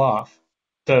relatively well off.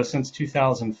 So since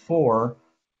 2004,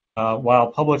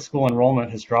 while public school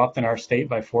enrollment has dropped in our state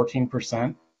by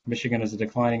 14%, Michigan is a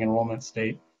declining enrollment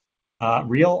state,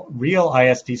 real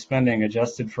ISD spending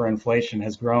adjusted for inflation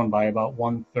has grown by about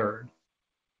 1/3.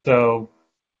 So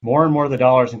more and more of the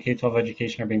dollars in K-12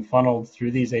 education are being funneled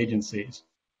through these agencies.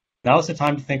 Now is the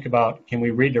time to think about, can we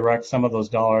redirect some of those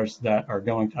dollars that are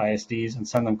going to ISDs and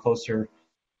send them closer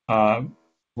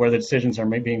where the decisions are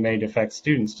being made to affect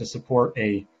students to support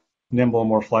a nimble,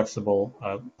 more flexible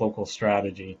local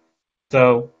strategy.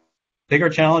 So bigger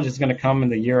challenge is going to come in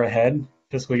the year ahead,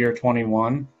 fiscal year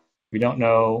 21. We don't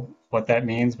know what that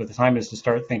means, but the time is to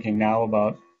start thinking now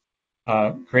about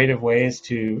creative ways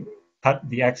to cut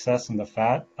the excess and the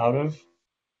fat out of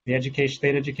the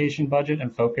state education budget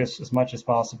and focus as much as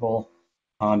possible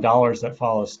on dollars that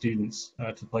follow students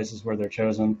to places where they're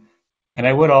chosen. And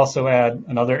I would also add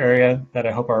another area that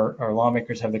I hope our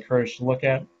lawmakers have the courage to look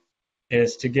at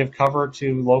is to give cover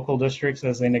to local districts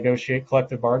as they negotiate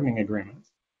collective bargaining agreements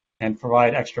and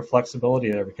provide extra flexibility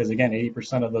there, because again,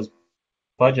 80% of those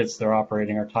budgets they're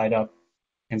operating are tied up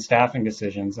in staffing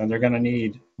decisions, and they're going to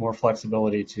need more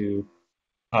flexibility to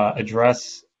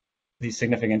address these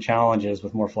significant challenges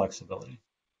with more flexibility.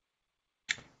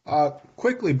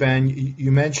 Quickly, Ben,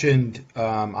 you mentioned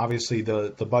obviously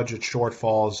the budget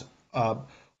shortfalls.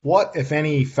 What, if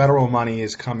any, federal money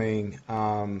is coming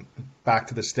back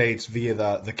to the states via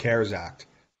the CARES Act?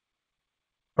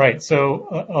 Right. So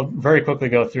I'll very quickly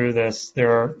go through this.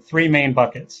 There are three main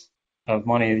buckets of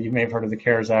money. You may have heard of the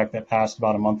CARES Act that passed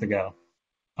about a month ago.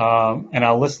 And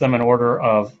I'll list them in order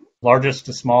of largest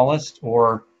to smallest,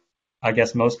 or I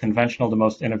guess most conventional to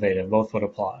most innovative. Both would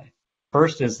apply.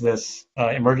 First is this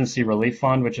emergency relief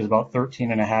fund, which is about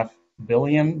 $13.5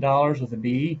 billion with a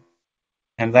B.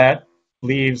 And that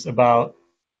leaves about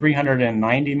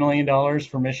 $390 million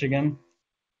for Michigan.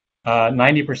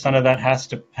 90% of that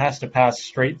has to pass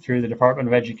straight through the Department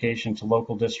of Education to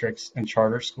local districts and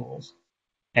charter schools,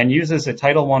 and uses a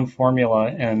Title I formula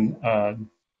and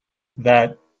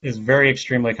that is very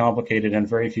extremely complicated and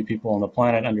very few people on the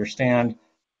planet understand.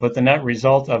 But the net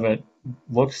result of it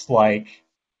looks like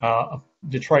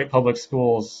Detroit Public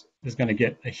Schools is going to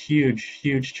get a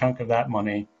huge chunk of that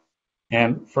money.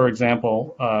 And for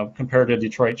example, compared to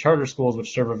Detroit charter schools,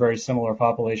 which serve a very similar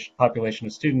population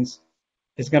of students,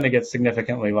 is going to get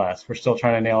significantly less. We're still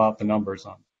trying to nail out the numbers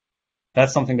on.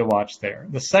 That's something to watch there.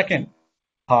 The second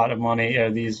pot of money are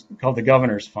these called the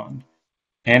Governor's Fund.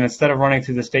 And instead of running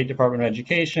through the State Department of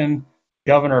Education,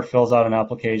 governor fills out an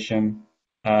application,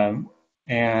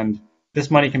 and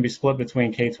this money can be split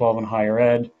between K-12 and higher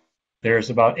ed. There's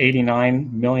about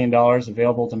 $89 million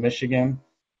available to Michigan.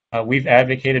 We've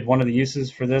advocated one of the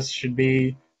uses for this should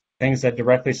be things that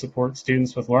directly support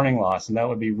students with learning loss, and that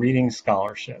would be reading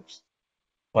scholarships.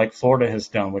 like Florida has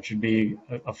done, which would be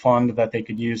a fund that they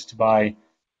could use to buy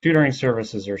tutoring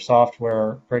services or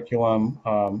software,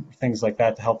 curriculum, things like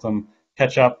that to help them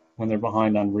catch up when they're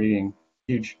behind on reading.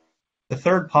 Huge. The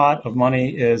third pot of money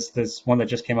is this one that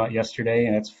just came out yesterday,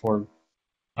 and it's for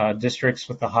districts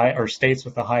with states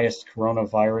with the highest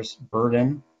coronavirus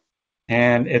burden.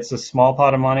 And it's a small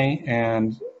pot of money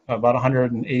and about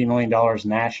 $180 million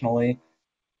nationally.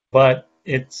 But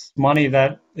it's money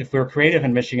that, if we were creative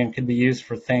in Michigan, could be used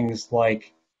for things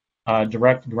like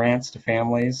direct grants to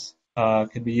families,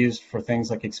 could be used for things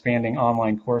like expanding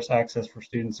online course access for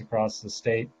students across the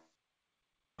state.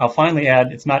 I'll finally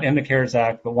add, it's not in the CARES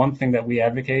Act, but one thing that we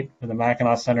advocate for the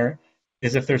Mackinac Center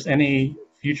is if there's any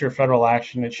future federal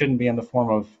action, it shouldn't be in the form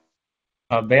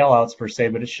of bailouts per se,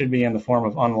 but it should be in the form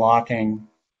of unlocking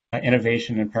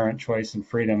innovation and parent choice and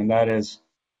freedom. And that is,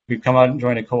 we've come out and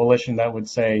joined a coalition that would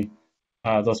say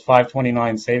those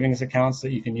 529 savings accounts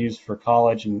that you can use for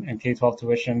college and K-12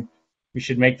 tuition, we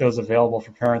should make those available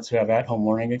for parents who have at-home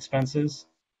learning expenses.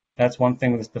 That's one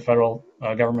thing that the federal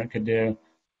government could do.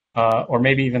 Or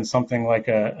maybe even something like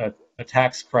a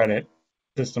tax credit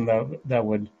system that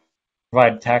would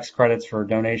provide tax credits for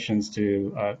donations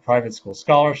to private school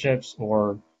scholarships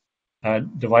or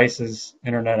devices,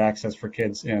 internet access for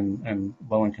kids in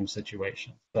low-income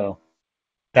situations. So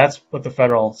that's what the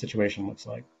federal situation looks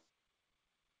like.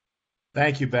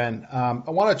 Thank you, Ben.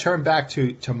 I want to turn back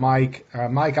to Mike.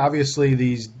 Mike, obviously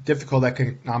these difficult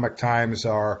economic times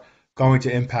are going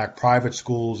to impact private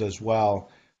schools as well,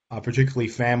 particularly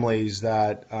families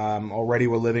that already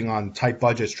were living on tight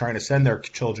budgets trying to send their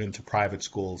children to private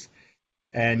schools.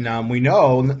 And we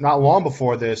know not long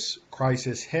before this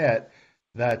crisis hit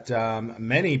that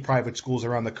many private schools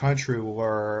around the country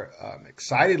were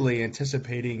excitedly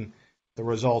anticipating the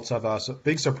results of a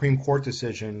big Supreme Court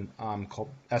decision called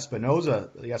the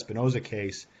Espinoza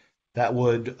case, that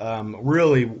would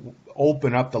really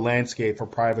open up the landscape for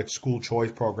private school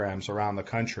choice programs around the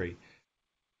country.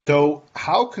 So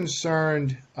how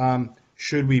concerned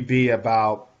should we be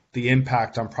about the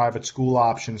impact on private school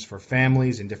options for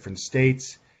families in different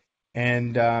states?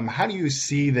 And how do you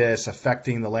see this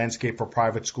affecting the landscape for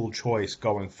private school choice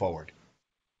going forward?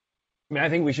 I mean, I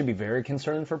think we should be very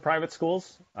concerned for private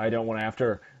schools. I don't want to,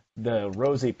 after the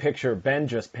rosy picture Ben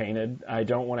just painted, I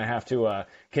don't want to have to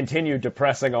continue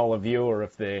depressing all of you, or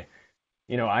if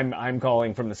I'm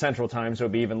calling from the Central Time, so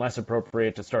it'd be even less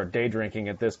appropriate to start day drinking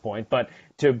at this point. But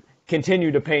to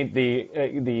continue to paint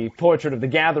the portrait of the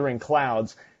gathering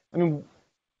clouds, I mean,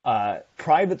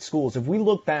 private schools, if we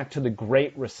look back to the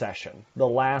Great Recession, the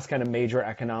last kind of major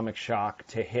economic shock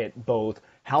to hit both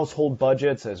household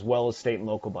budgets as well as state and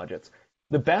local budgets,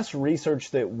 the best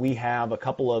research that we have, a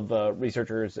couple of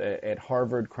researchers at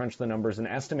Harvard crunched the numbers and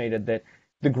estimated that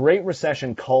the Great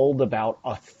Recession culled about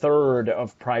a third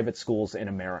of private schools in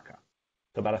America.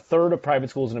 So about a third of private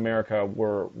schools in America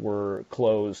were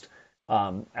closed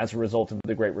as a result of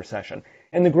the Great Recession.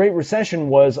 And the Great Recession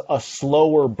was a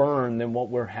slower burn than what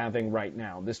we're having right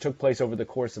now. This took place over the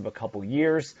course of a couple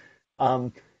years.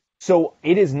 So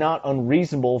it is not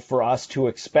unreasonable for us to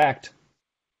expect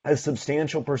a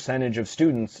substantial percentage of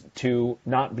students to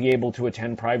not be able to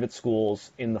attend private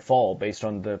schools in the fall based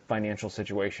on the financial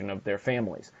situation of their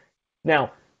families.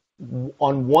 Now,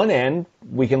 on one end,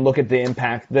 we can look at the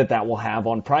impact that will have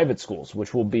on private schools,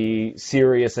 which will be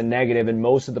serious and negative, and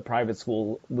most of the private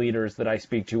school leaders that I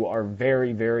speak to are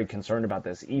very, very concerned about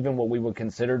this. Even what we would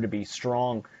consider to be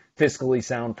strong, fiscally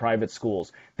sound private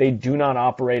schools, they do not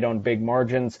operate on big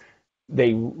margins.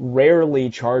 They rarely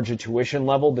charge a tuition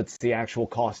level that's the actual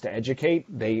cost to educate.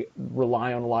 They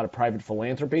rely on a lot of private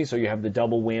philanthropy, so you have the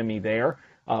double whammy there,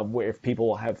 where if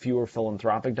people have fewer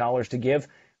philanthropic dollars to give.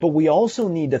 But we also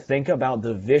need to think about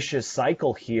the vicious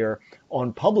cycle here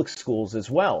on public schools as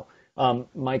well.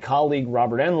 My colleague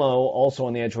Robert Enlow, also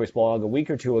on the EdChoice blog a week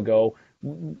or two ago,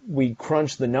 we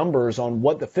crunched the numbers on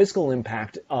what the fiscal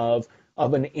impact of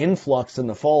an influx in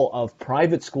the fall of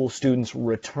private school students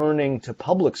returning to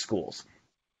public schools.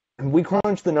 And we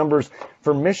crunched the numbers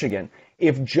for Michigan.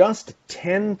 If just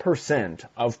 10%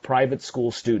 of private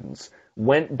school students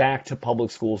went back to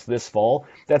public schools this fall,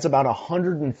 that's about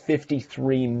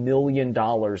 $153 million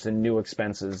in new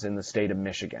expenses in the state of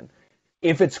Michigan.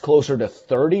 If it's closer to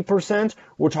 30%,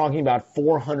 we're talking about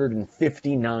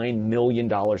 $459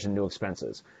 million in new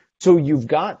expenses. So you've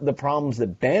got the problems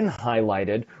that Ben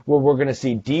highlighted, where we're going to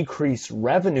see decreased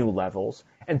revenue levels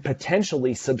and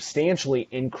potentially substantially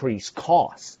increased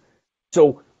costs.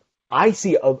 So I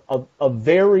see a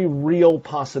very real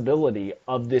possibility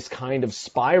of this kind of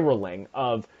spiraling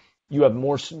of you have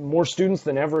more students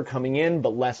than ever coming in,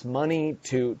 but less money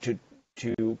to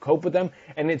cope with them.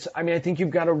 And I think you've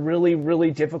got a really,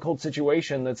 really difficult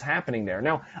situation that's happening there.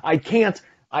 Now,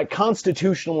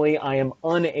 constitutionally, I am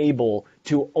unable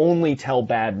to only tell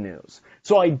bad news.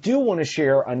 So I do want to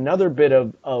share another bit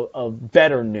of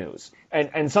better news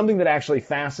and something that actually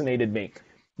fascinated me.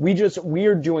 We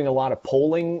are doing a lot of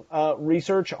polling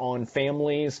research on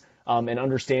families and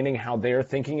understanding how they're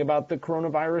thinking about the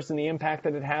coronavirus and the impact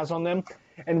that it has on them.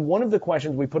 And one of the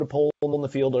questions, we put a poll in the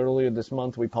field earlier this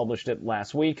month, we published it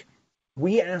last week.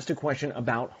 We asked a question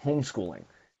about homeschooling.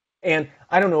 And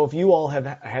I don't know if you all have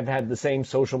had the same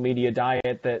social media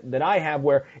diet that I have,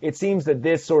 where it seems that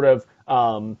this sort of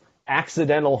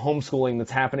accidental homeschooling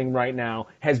that's happening right now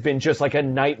has been just like a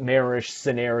nightmarish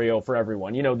scenario for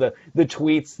everyone. You know, the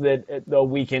tweets that a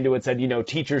week into it said,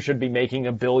 teachers should be making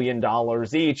 $1 billion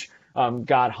each,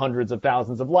 got hundreds of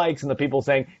thousands of likes, and the people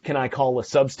saying, can I call a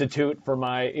substitute for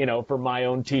my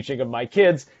own teaching of my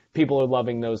kids? People are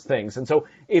loving those things. And so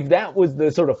if that was the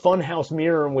sort of funhouse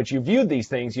mirror in which you viewed these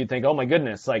things, you'd think, oh my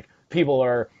goodness, like people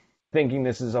are thinking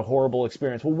this is a horrible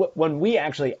experience. Well, when we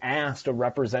actually asked a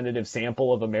representative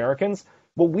sample of Americans,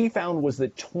 what we found was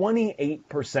that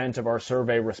 28% of our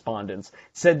survey respondents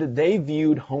said that they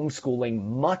viewed homeschooling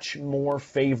much more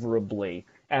favorably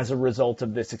as a result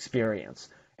of this experience.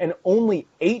 And only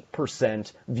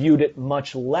 8% viewed it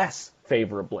much less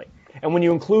favorably. And when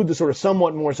you include the sort of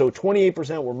somewhat more, so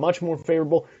 28% were much more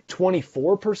favorable,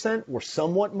 24% were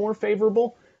somewhat more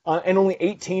favorable, and only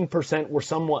 18% were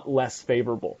somewhat less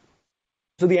favorable.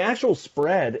 So the actual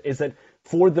spread is that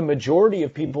for the majority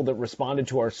of people that responded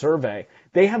to our survey,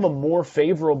 they have a more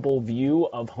favorable view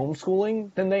of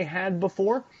homeschooling than they had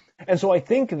before. And so I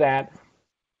think that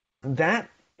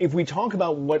if we talk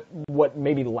about what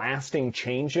maybe lasting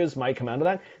changes might come out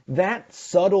of that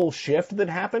subtle shift that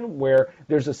happened, where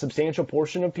there's a substantial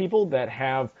portion of people that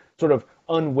have sort of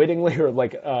unwittingly or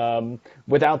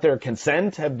without their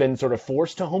consent have been sort of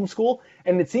forced to homeschool,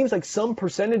 and it seems like some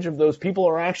percentage of those people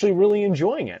are actually really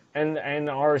enjoying it and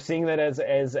are seeing that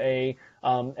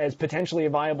as potentially a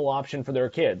viable option for their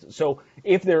kids. So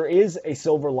if there is a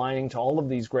silver lining to all of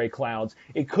these gray clouds,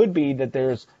 it could be that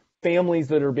there's families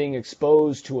that are being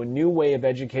exposed to a new way of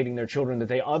educating their children that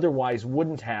they otherwise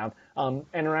wouldn't have, and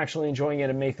are actually enjoying it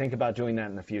and may think about doing that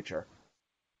in the future.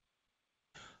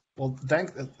 Well,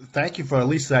 thank you for at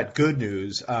least that good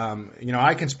news.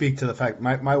 I can speak to the fact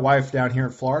my wife down here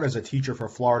in Florida is a teacher for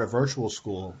Florida Virtual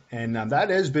School, and that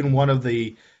has been one of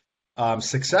the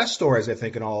success stories, I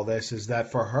think, in all of this, is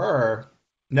that for her,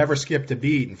 never skipped a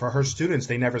beat, and for her students,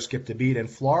 they never skipped a beat. And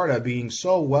Florida, being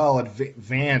so well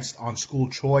advanced on school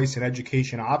choice and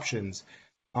education options,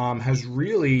 has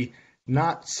really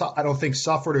not, I don't think,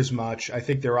 suffered as much. I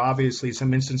think there are obviously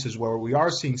some instances where we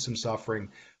are seeing some suffering,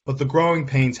 but the growing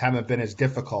pains haven't been as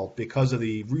difficult because of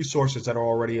the resources that are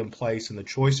already in place and the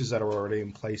choices that are already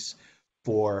in place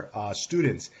for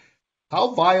students.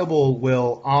 How viable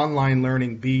will online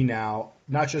learning be now,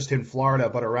 not just in Florida,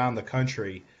 but around the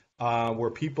country,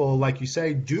 where people, like you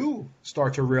say, do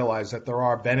start to realize that there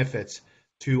are benefits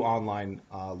to online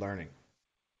learning?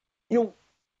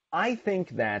 I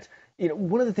think that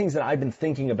one of the things that I've been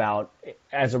thinking about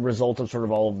as a result of sort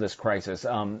of all of this crisis,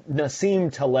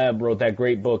 Nassim Taleb wrote that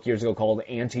great book years ago called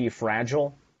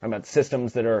Anti-Fragile, about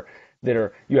systems that are,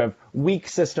 you have weak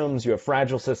systems, you have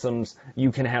fragile systems,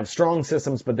 you can have strong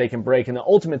systems, but they can break. And the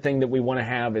ultimate thing that we want to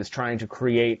have is trying to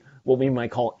create what we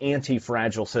might call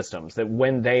anti-fragile systems, that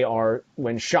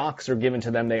when shocks are given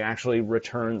to them, they actually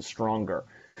return stronger.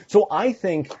 So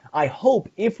I hope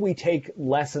if we take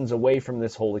lessons away from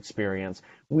this whole experience,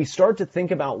 we start to think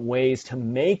about ways to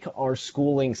make our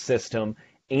schooling system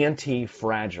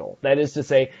anti-fragile. That is to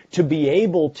say, to be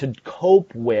able to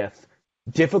cope with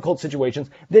difficult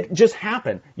situations that just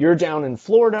happen. You're down in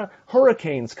Florida,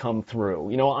 hurricanes come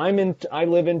through. I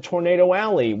live in Tornado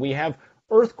Alley. We have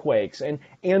earthquakes, and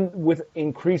with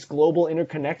increased global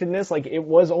interconnectedness, like it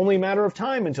was only a matter of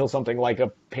time until something like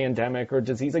a pandemic or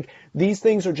disease. Like these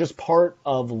things are just part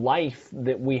of life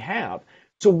that we have.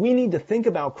 So we need to think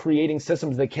about creating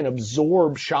systems that can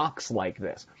absorb shocks like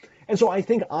this. And so I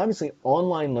think obviously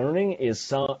online learning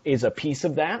is a piece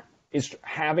of that, is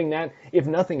having that, if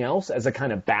nothing else, as a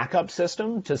kind of backup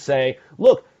system to say,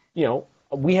 look,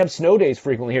 we have snow days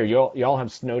frequently here. Y'all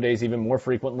have snow days even more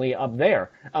frequently up there.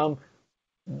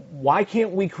 Why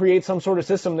can't we create some sort of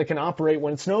system that can operate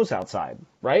when it snows outside,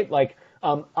 right?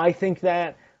 I think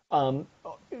that,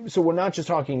 so we're not just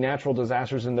talking natural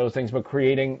disasters and those things, but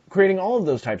creating all of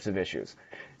those types of issues.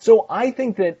 So I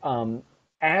think that,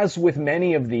 as with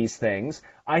many of these things,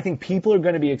 I think people are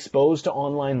going to be exposed to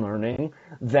online learning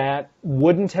that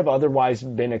wouldn't have otherwise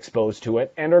been exposed to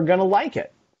it and are going to like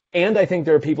it. And I think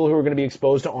there are people who are going to be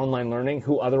exposed to online learning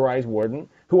who otherwise wouldn't,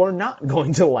 who are not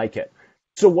going to like it.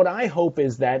 So what I hope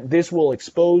is that this will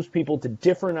expose people to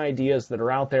different ideas that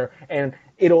are out there, and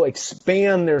it'll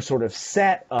expand their sort of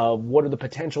set of what are the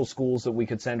potential schools that we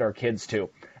could send our kids to.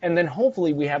 And then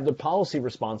hopefully we have the policy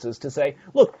responses to say,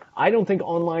 look, I don't think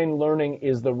online learning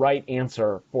is the right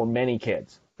answer for many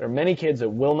kids. There are many kids that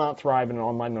will not thrive in an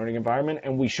online learning environment,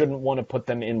 and we shouldn't want to put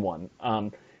them in one.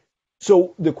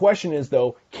 So the question is,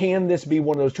 though, can this be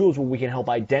one of those tools where we can help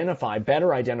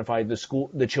better identify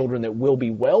the children that will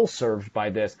be well served by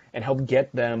this, and help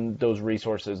get them those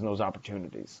resources and those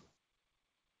opportunities?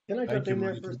 Can I jump in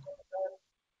there first?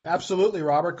 Absolutely,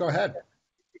 Robert. Go ahead.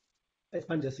 It's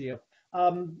Pondiscio.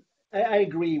 I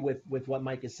agree with what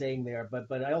Mike is saying there,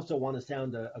 but I also want to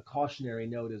sound a cautionary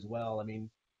note as well. I mean,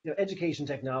 education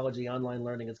technology, online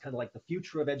learning is kind of like the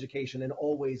future of education and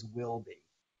always will be.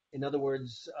 In other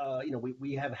words,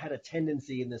 we have had a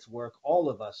tendency in this work, all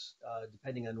of us,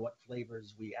 depending on what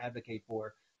flavors we advocate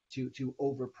for, to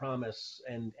overpromise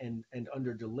and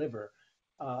underdeliver.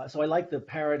 So I like the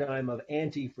paradigm of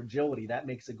anti-fragility. That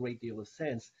makes a great deal of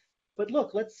sense. But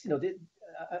look, let's, and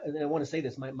I want to say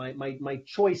this, my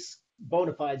choice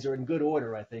bona fides are in good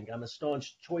order, I think. I'm a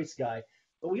staunch choice guy.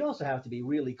 But we also have to be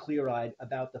really clear-eyed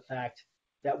about the fact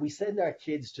that we send our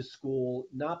kids to school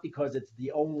not because it's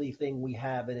the only thing we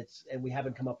have and we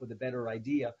haven't come up with a better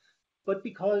idea, but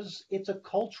because it's a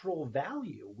cultural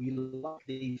value. We love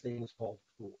these things called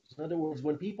schools. In other words,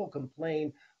 when people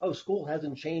complain, oh, school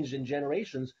hasn't changed in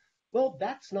generations, well,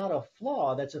 that's not a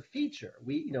flaw, that's a feature.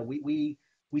 We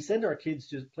send our kids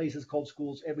to places called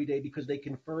schools every day because they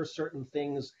confer certain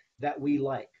things that we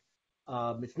like.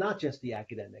 It's not just the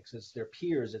academics, it's their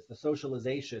peers, it's the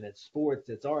socialization, it's sports,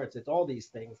 it's arts, it's all these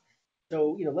things.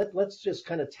 So, let's just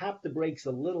kind of tap the brakes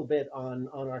a little bit on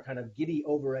our kind of giddy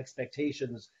over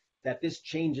expectations that this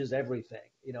changes everything.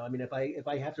 If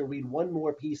I have to read one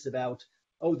more piece about,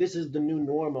 oh, this is the new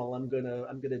normal, I'm gonna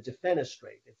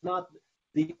defenestrate. It's not.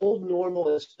 The old normal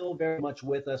is still very much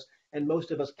with us, and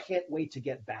most of us can't wait to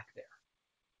get back there.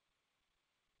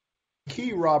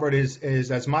 Key, Robert, is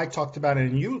as Mike talked about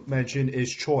and you mentioned,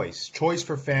 is choice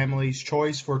for families,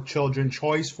 choice for children,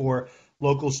 choice for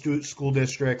local school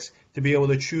districts to be able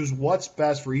to choose what's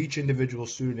best for each individual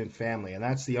student and family. And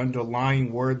that's the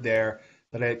underlying word there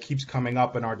that it keeps coming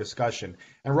up in our discussion.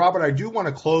 And Robert, I do want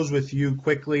to close with you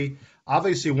quickly.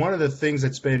 Obviously, one of the things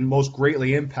that's been most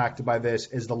greatly impacted by this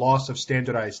is the loss of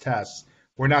standardized tests.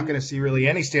 We're not going to see really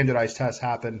any standardized tests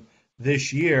happen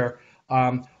this year.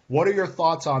 What are your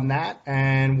thoughts on that?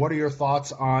 And what are your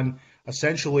thoughts on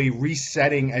essentially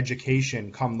resetting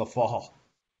education come the fall?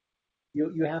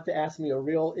 You have to ask me a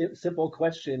real simple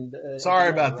question. Sorry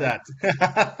about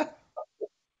that.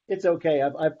 It's okay.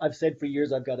 I've said for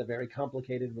years I've got a very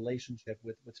complicated relationship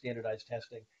with standardized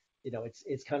testing.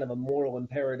 It's kind of a moral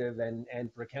imperative,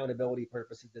 and for accountability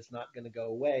purposes, it's not going to go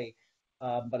away.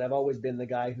 But I've always been the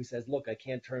guy who says, look, I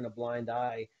can't turn a blind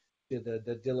eye to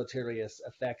the deleterious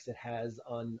effects it has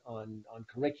on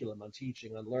curriculum, on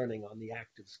teaching, on learning, on the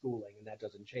act of schooling, and that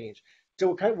doesn't change.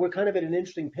 So we're kind of at an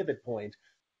interesting pivot point.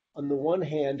 On the one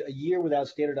hand, a year without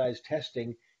standardized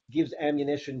testing gives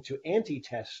ammunition to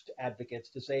anti-test advocates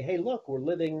to say, hey, look, we're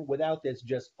living without this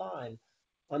just fine.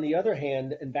 On the other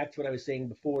hand, and back to what I was saying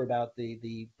before about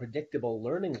the predictable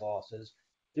learning losses,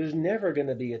 there's never going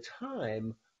to be a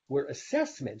time where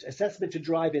assessment to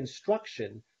drive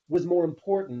instruction was more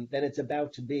important than it's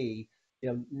about to be,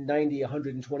 90,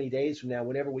 120 days from now,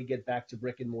 whenever we get back to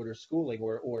brick and mortar schooling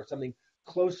or something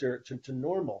closer to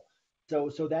normal.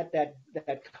 So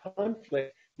that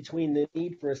conflict between the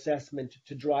need for assessment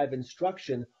to drive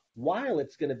instruction, while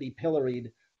it's going to be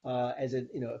pilloried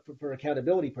for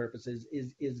accountability purposes,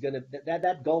 is going to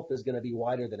that gulf is going to be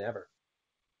wider than ever.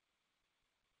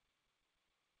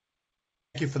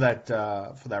 Thank you for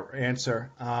that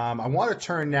answer. I want to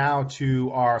turn now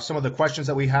to some of the questions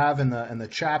that we have in the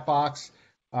chat box,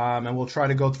 and we'll try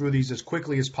to go through these as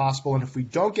quickly as possible. And if we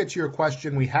don't get to your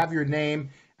question, we have your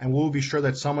name, and we'll be sure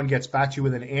that someone gets back to you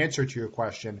with an answer to your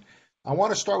question. I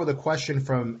want to start with a question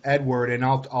from Edward, and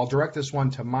I'll direct this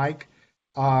one to Mike.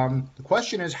 The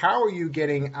question is, how are you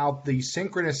getting out the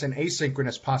synchronous and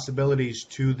asynchronous possibilities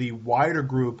to the wider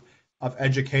group of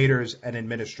educators and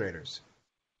administrators?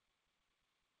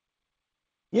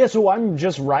 Yeah, so I'm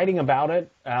just writing about it.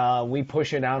 We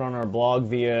push it out on our blog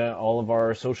via all of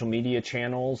our social media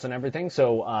channels and everything.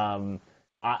 So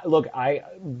Look,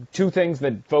 two things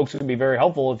that folks would be very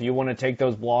helpful if you want to take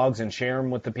those blogs and share them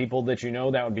with the people that you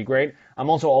know, that would be great. I'm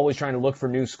also always trying to look for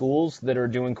new schools that are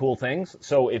doing cool things.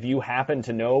 So if you happen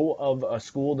to know of a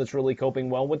school that's really coping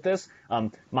well with this,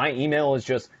 my email is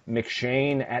just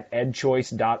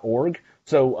McShane@edchoice.org.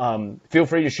 So feel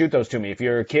free to shoot those to me. If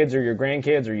your kids or your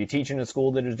grandkids or you teach in a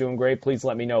school that is doing great, please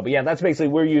let me know. But yeah, that's basically,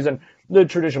 we're using the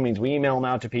traditional means. We email them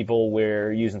out to people.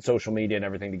 We're using social media and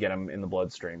everything to get them in the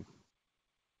bloodstream.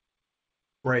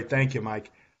 Great, thank you, Mike.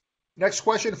 Next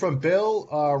question from Bill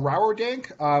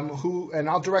Rauerdink, and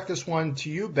I'll direct this one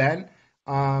to you, Ben.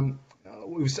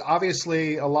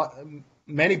 Obviously,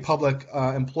 many public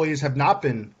employees have not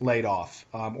been laid off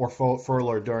or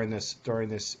furloughed during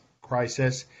this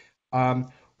crisis.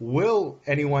 Will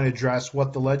anyone address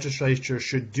what the legislature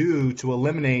should do to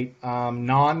eliminate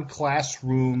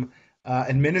non-classroom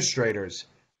administrators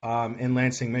in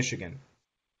Lansing, Michigan?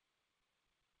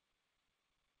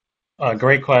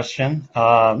 Great question.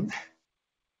 A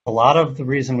lot of the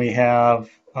reason we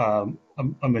have a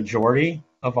majority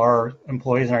of our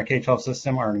employees in our K-12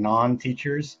 system are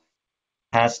non-teachers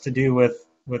has to do with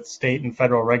state and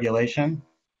federal regulation.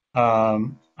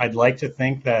 I'd like to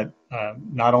think that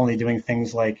not only doing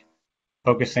things like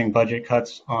focusing budget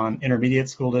cuts on intermediate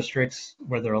school districts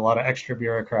where there are a lot of extra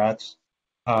bureaucrats,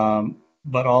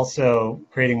 but also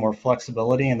creating more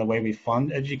flexibility in the way we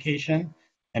fund education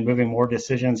and moving more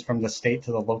decisions from the state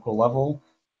to the local level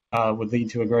would lead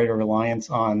to a greater reliance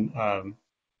on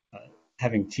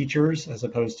having teachers as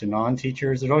opposed to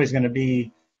non-teachers. There's always going to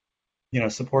be,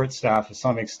 support staff to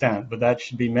some extent, but that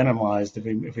should be minimized if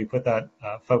we put that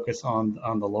focus on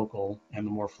the local and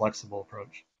the more flexible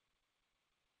approach.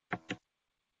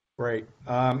 Great.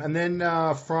 And then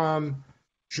from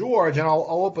George, and I'll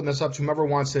open this up to whoever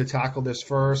wants to tackle this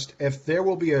first. If there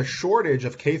will be a shortage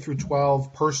of K through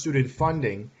 12 per student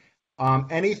funding,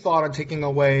 any thought on taking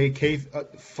away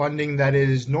funding that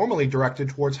is normally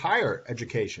directed towards higher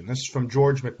education? This is from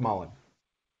George McMullen.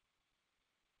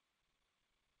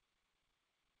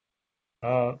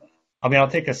 I'll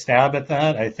take a stab at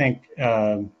that. I think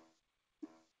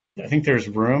there's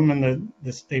room in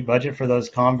the state budget for those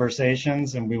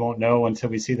conversations, and we won't know until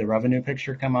we see the revenue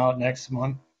picture come out next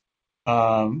month.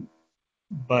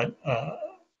 But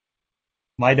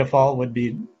my default would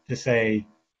be to say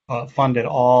fund it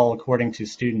all according to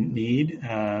student need,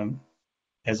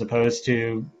 as opposed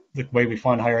to the way we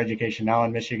fund higher education now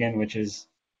in Michigan, which is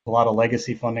a lot of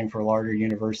legacy funding for larger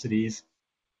universities.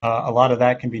 A lot of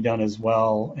that can be done as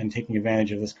well in taking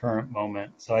advantage of this current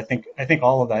moment. So I think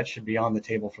all of that should be on the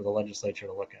table for the legislature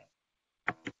to look at.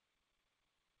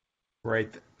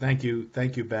 Great, thank you,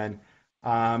 Ben.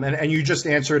 And you just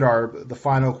answered the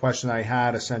final question I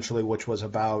had, essentially, which was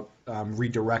about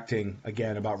redirecting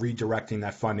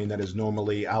that funding that is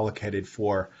normally allocated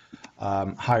for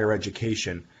higher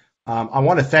education. I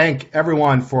want to thank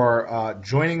everyone for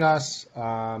joining us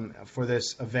for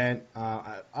this event.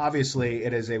 Obviously,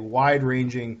 it is a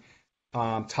wide-ranging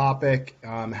topic,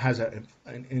 has an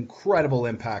incredible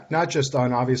impact, not just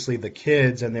on, obviously, the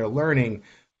kids and their learning,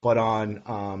 but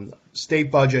on state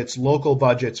budgets, local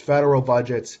budgets, federal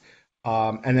budgets,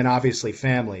 and then obviously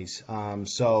families.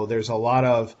 So there's a lot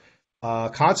of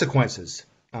consequences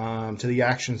to the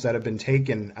actions that have been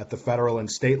taken at the federal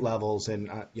and state levels. And,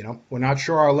 we're not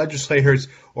sure our legislators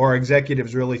or our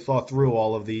executives really thought through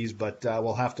all of these, but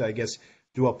we'll have to, I guess,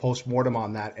 do a postmortem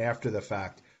on that after the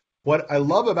fact. What I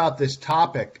love about this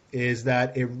topic is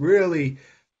that it really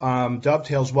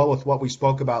dovetails well with what we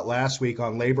spoke about last week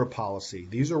on labor policy.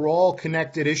 These are all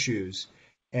connected issues.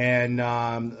 And,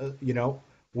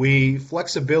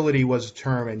 flexibility was a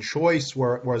term, and choice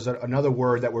was another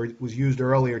word that was used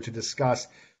earlier to discuss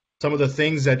some of the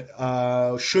things that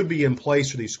should be in place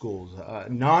for these schools.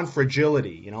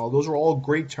 Non-fragility, those are all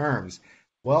great terms.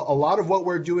 Well, a lot of what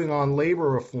we're doing on labor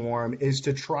reform is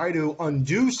to try to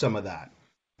undo some of that.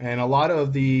 And a lot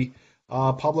of the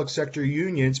public sector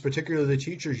unions, particularly the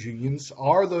teachers unions,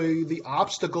 are the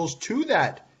obstacles to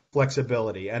that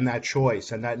flexibility and that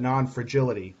choice and that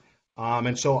non-fragility.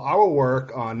 And so our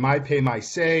work on My Pay, My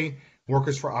Say,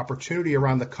 Workers for Opportunity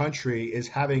around the country is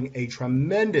having a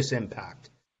tremendous impact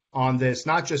on this,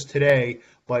 not just today,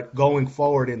 but going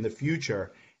forward in the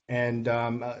future. And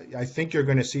I think you're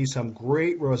going to see some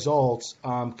great results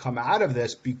come out of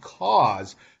this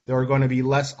because there are going to be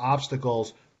less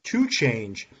obstacles to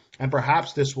change. And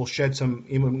perhaps this will shed some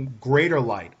even greater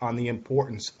light on the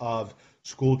importance of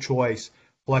school choice,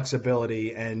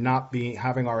 flexibility, and not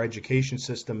having our education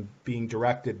system being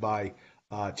directed by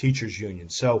teachers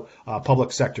unions, so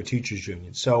public sector teachers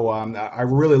unions. So I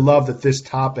really love that this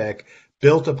topic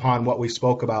built upon what we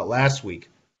spoke about last week,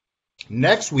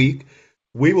 Next week,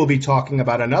 we will be talking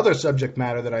about another subject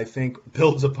matter that I think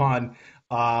builds upon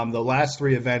the last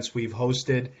three events we've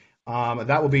hosted.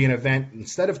 That will be an event,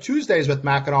 instead of Tuesdays with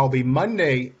Mackinac, will be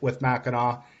Monday with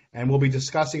Mackinac, and we'll be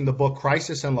discussing the book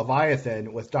Crisis and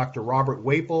Leviathan with Dr. Robert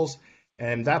Waples.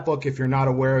 And that book, if you're not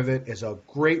aware of it, is a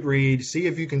great read. See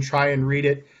if you can try and read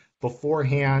it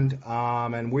beforehand.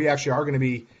 And we actually are going to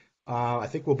be, I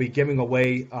think we'll be giving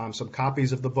away some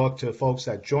copies of the book to folks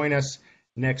that join us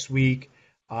next week.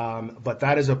 But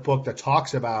that is a book that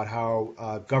talks about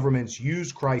how governments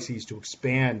use crises to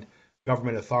expand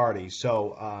government authority.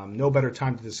 So no better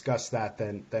time to discuss that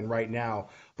than right now.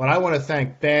 But I want to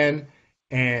thank Ben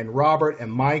and Robert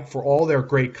and Mike for all their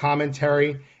great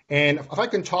commentary. And if I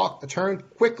can turn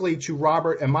quickly to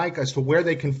Robert and Mike as to where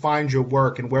they can find your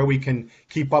work and where we can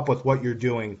keep up with what you're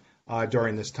doing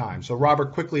during this time. So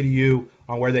Robert, quickly to you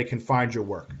on where they can find your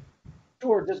work.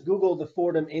 Sure, just Google the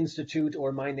Fordham Institute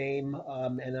or my name,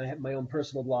 and I have my own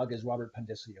personal blog is Robert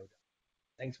Pondiscio.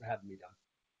 Thanks for having me, Don.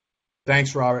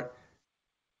 Thanks, Robert.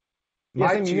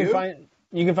 Mike,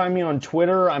 you can find me on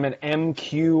Twitter. I'm at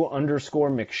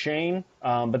MQ_McShane.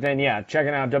 But then, yeah,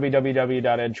 checking out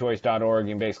www.edchoice.org.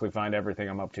 You can basically find everything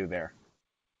I'm up to there.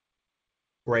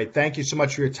 Great. Thank you so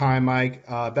much for your time, Mike.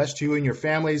 Best to you and your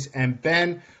families. And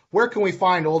Ben, where can we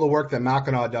find all the work that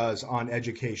Mackinac does on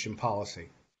education policy?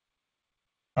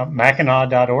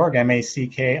 Mackinac.org,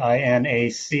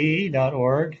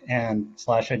 MACKINAC.org, and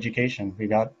 /education. We've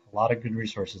got a lot of good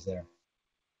resources there.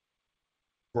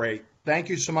 Great. Thank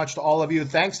you so much to all of you.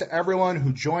 Thanks to everyone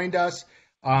who joined us.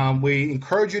 We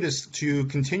encourage you to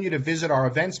continue to visit our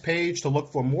events page to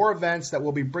look for more events that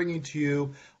we'll be bringing to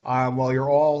you while you're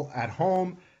all at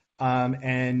home,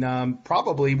 and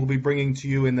probably we'll be bringing to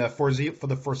you for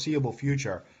the foreseeable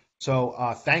future.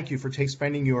 So thank you for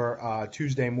spending your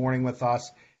Tuesday morning with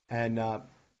us, and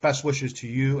best wishes to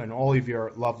you and all of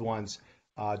your loved ones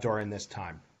during this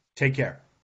time. Take care.